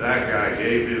that that guy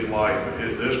gave his life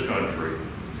in this country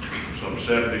some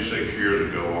 76 years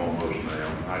ago almost now.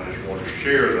 I just want to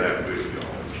share that with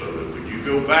y'all so that when you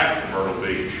go back to Myrtle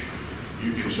Beach,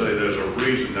 you can say there's a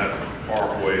reason that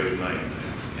parkway is named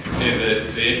that. And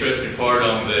the interesting part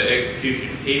on the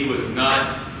execution, he was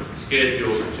not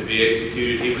scheduled to be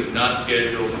executed. He was not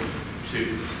scheduled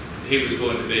to, he was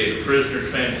going to be a prisoner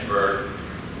transfer.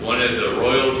 One of the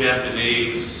Royal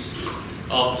Japanese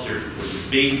officers was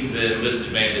beating the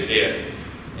enlisted man to death,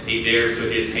 and he dared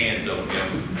put his hands on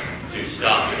him to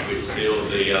stop it, which sealed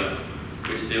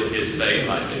his fate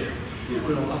right there.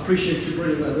 Well, I appreciate you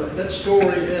bringing that up. That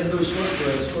story and those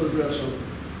photographs of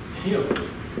him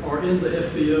are in the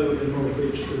FBO in Myrtle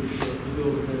Beach, the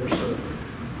building there, so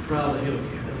proud of him.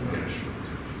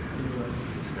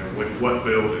 And what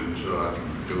buildings I can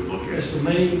go look at? It's the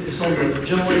main, it's on the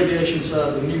general aviation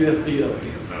side of the new FBO.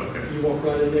 Okay. You walk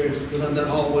right in there, down that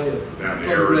hallway. Down the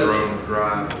Aerodrome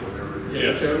Drive or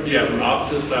whatever. Yeah, the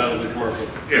opposite side of the commercial.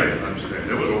 Yeah, I understand.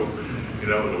 It was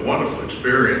a wonderful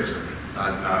experience.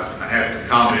 I had to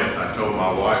comment. I told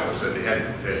my wife, I said,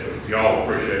 if y'all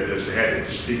appreciate this, they had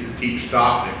to keep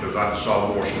stopping it because I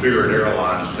saw more Spirit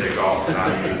Airlines take off than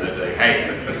I knew that they had.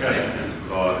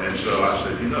 And so I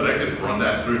said, they could run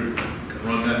that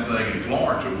thing in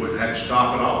Florence. It wouldn't have to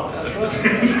stop at all. That's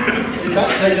right. You got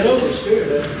to take it over,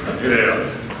 Spirit.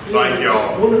 Yeah. Thank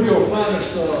y'all. One of your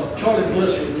finest, Charlie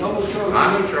Blesser. Y'all know Charlie?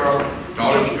 I know Charlie.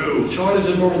 Taught him school. Charlie's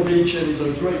in Myrtle Beach, and he's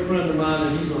a great friend of mine,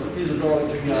 and he's a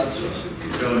Darlington guy. So.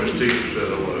 Tell him his teacher said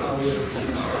hello. I will.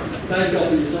 Thank y'all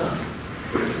for your time.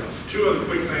 Two other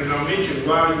quick things. I'll mention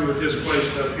while you were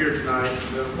displaced up here tonight,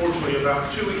 unfortunately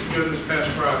about 2 weeks ago this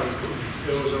past Friday,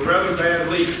 there was a rather bad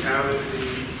leak out at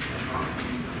the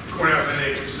courthouse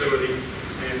annex facility.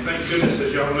 And thank goodness,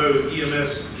 as y'all know,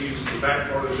 EMS uses the back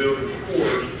part of the building for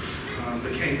quarters.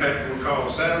 They came back from a call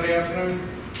Saturday afternoon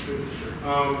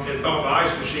and thought the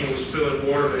ice machine was spilling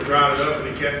water. They dried it up and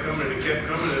it kept coming and it kept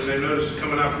coming. As they noticed it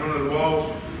coming out from under the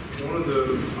walls, one of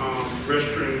the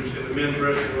restrooms in the men's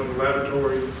restroom of the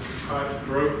lavatory pipe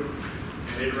broke,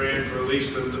 and it ran for at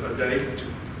least a day.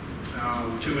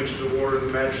 2 inches of water in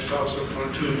the mattress also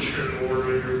front, 2 inches of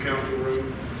water in your council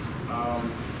room.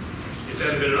 If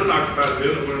that had been an unoccupied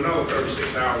building, it would have another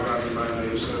 36 hours by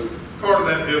everybody. So part of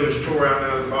that building is tore out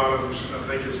now. The bottoms, I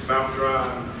think it's about dry.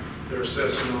 And they're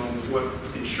assessing on what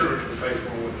insurance will pay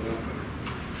for and what they won't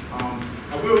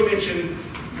pay. I will mention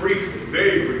briefly,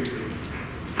 very briefly,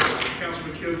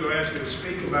 Councilman Kilgo asked me to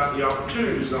speak about the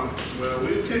opportunity zones. Well,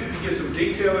 we attempted to get some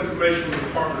detailed information from the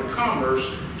Department of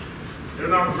Commerce. They're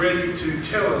not ready to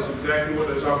tell us exactly what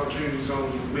those opportunity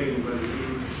zones will mean, but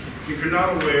if you're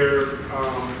not aware,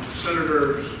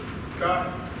 Senator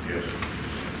Scott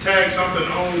tagged something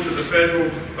on to the federal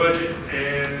budget,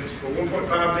 and it's for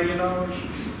 $1.5 billion.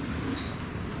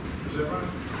 Is that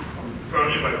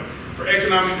right? For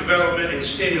economic development and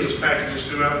stimulus packages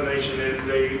throughout the nation, and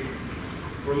they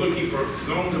were looking for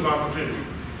zones of opportunity.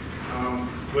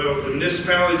 Well, the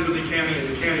municipalities with the county and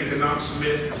the county cannot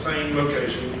submit the same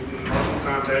location. Hartsville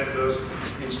contacted us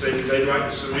and stated they'd like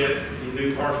to submit the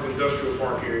new Hartsville Industrial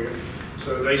Park area.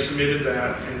 So they submitted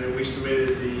that, and then we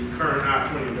submitted the current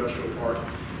I-20 Industrial Park.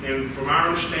 And from our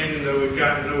understanding, though we've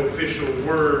gotten no official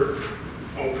word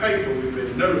on paper, we've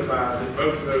been notified that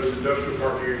both of those industrial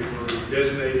park areas were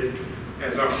designated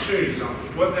as opportunity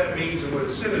zones. What that means and what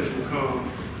incentives will come,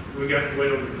 we got to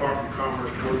wait on the Department of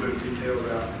Commerce to work those details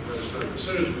out and let us know. As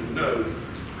soon as we know,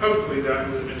 hopefully that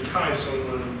will entice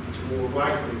someone to more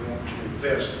likely want to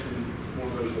invest in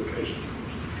one of those locations.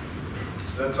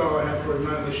 So that's all I have for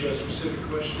tonight, unless you have specific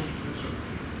questions.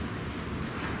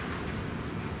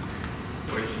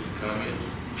 Questions, comments?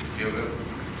 Kilgo?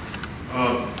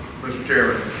 Mr.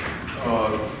 Chairman,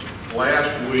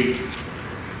 last week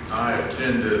I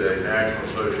attended a National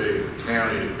Association of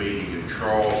Counties meeting in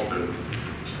Charleston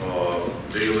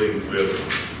dealing with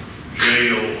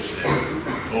jails and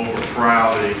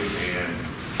overcrowding and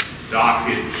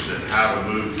dockets and how to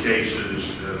move cases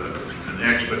in an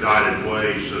expedited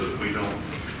way so that we don't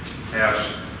have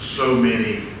so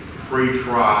many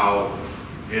pretrial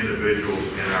individuals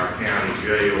in our county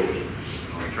jails.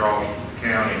 Charleston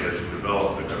County has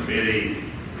developed a committee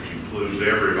which includes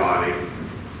everybody.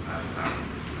 It's a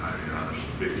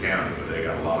big county, but they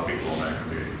got a lot of people on that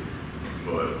committee.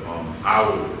 But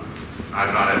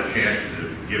I've not had a chance to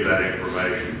give that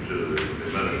information to the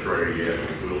administrator yet.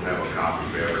 We'll have a copy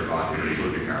of everybody,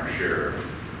 including our sheriff,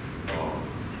 on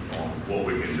what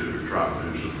we can do to try to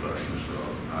do some things.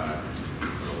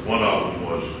 One of them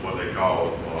was what they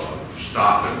call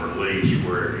stop and release,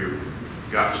 where you've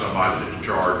got somebody that's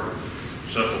charged with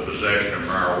simple possession of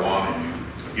marijuana, and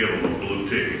you give them a blue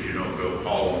ticket. You don't go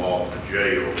haul them off to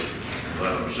jail and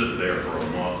let them sit there for a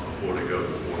month before they go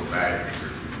before the magistrate.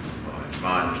 It's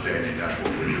my understanding that's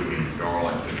what we're doing in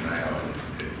Darlington now,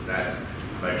 and that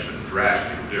makes a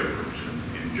drastic difference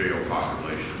in jail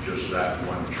population, just that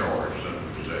one charge, simple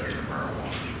possession of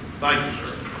marijuana. Thank you,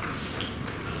 sir.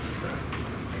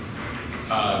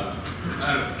 I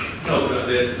talked about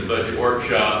this at the budget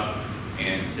workshop,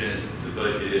 and since the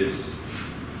budget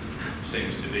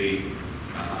seems to be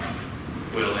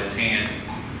well in hand,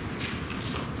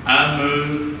 I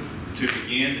move to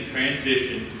begin the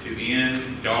transition to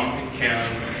end Darlington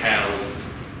County housed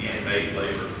inmate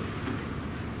labor.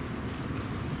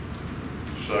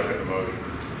 Second motion.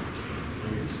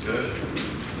 Any discussion?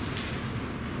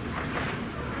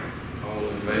 All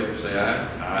those in favor say aye.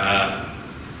 Aye.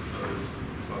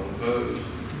 All opposed?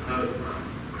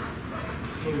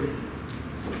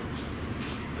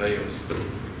 Fails.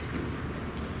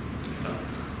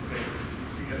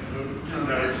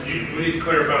 We need to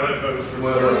clarify that vote.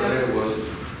 Well, what I said was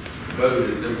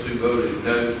voted, them two voted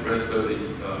no, the rest voted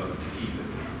to keep it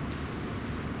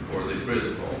for the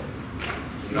prison hall.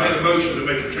 We made a motion to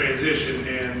make a transition,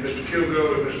 and Mr.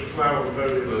 Kilgo and Mr. Flower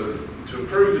voted to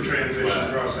approve the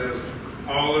transition process.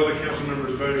 All other council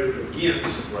members voted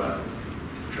against the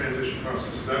transition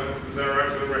process. Is that all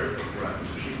right for the record? Right.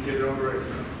 So she can get it on the record.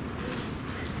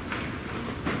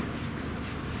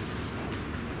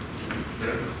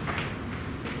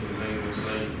 Anything you want to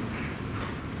say?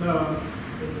 No.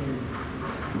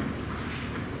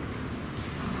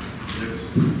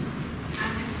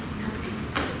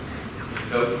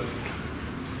 Go.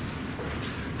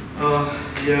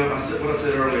 Yeah, what I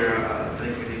said earlier, I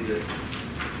think we need to be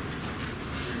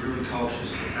really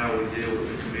cautious in how we deal with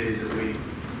the committees that we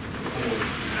appoint,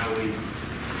 and how we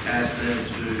ask them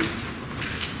to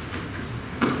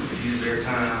use their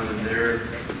time and their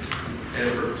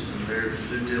efforts and their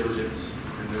due diligence,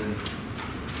 and then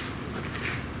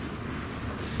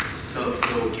it's tough to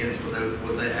go against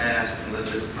what they ask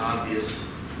unless it's obvious.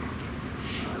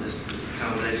 This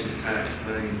accommodations tax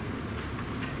thing.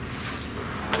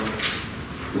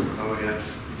 That's all I got.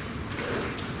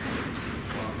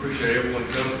 Well, I appreciate everyone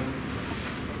coming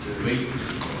to the meetings.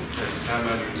 Take time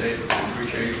out of your day.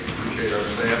 Appreciate our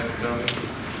staff for coming.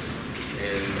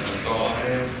 And that's all I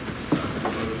have.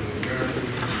 Motion adjourned.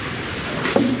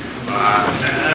 Bye.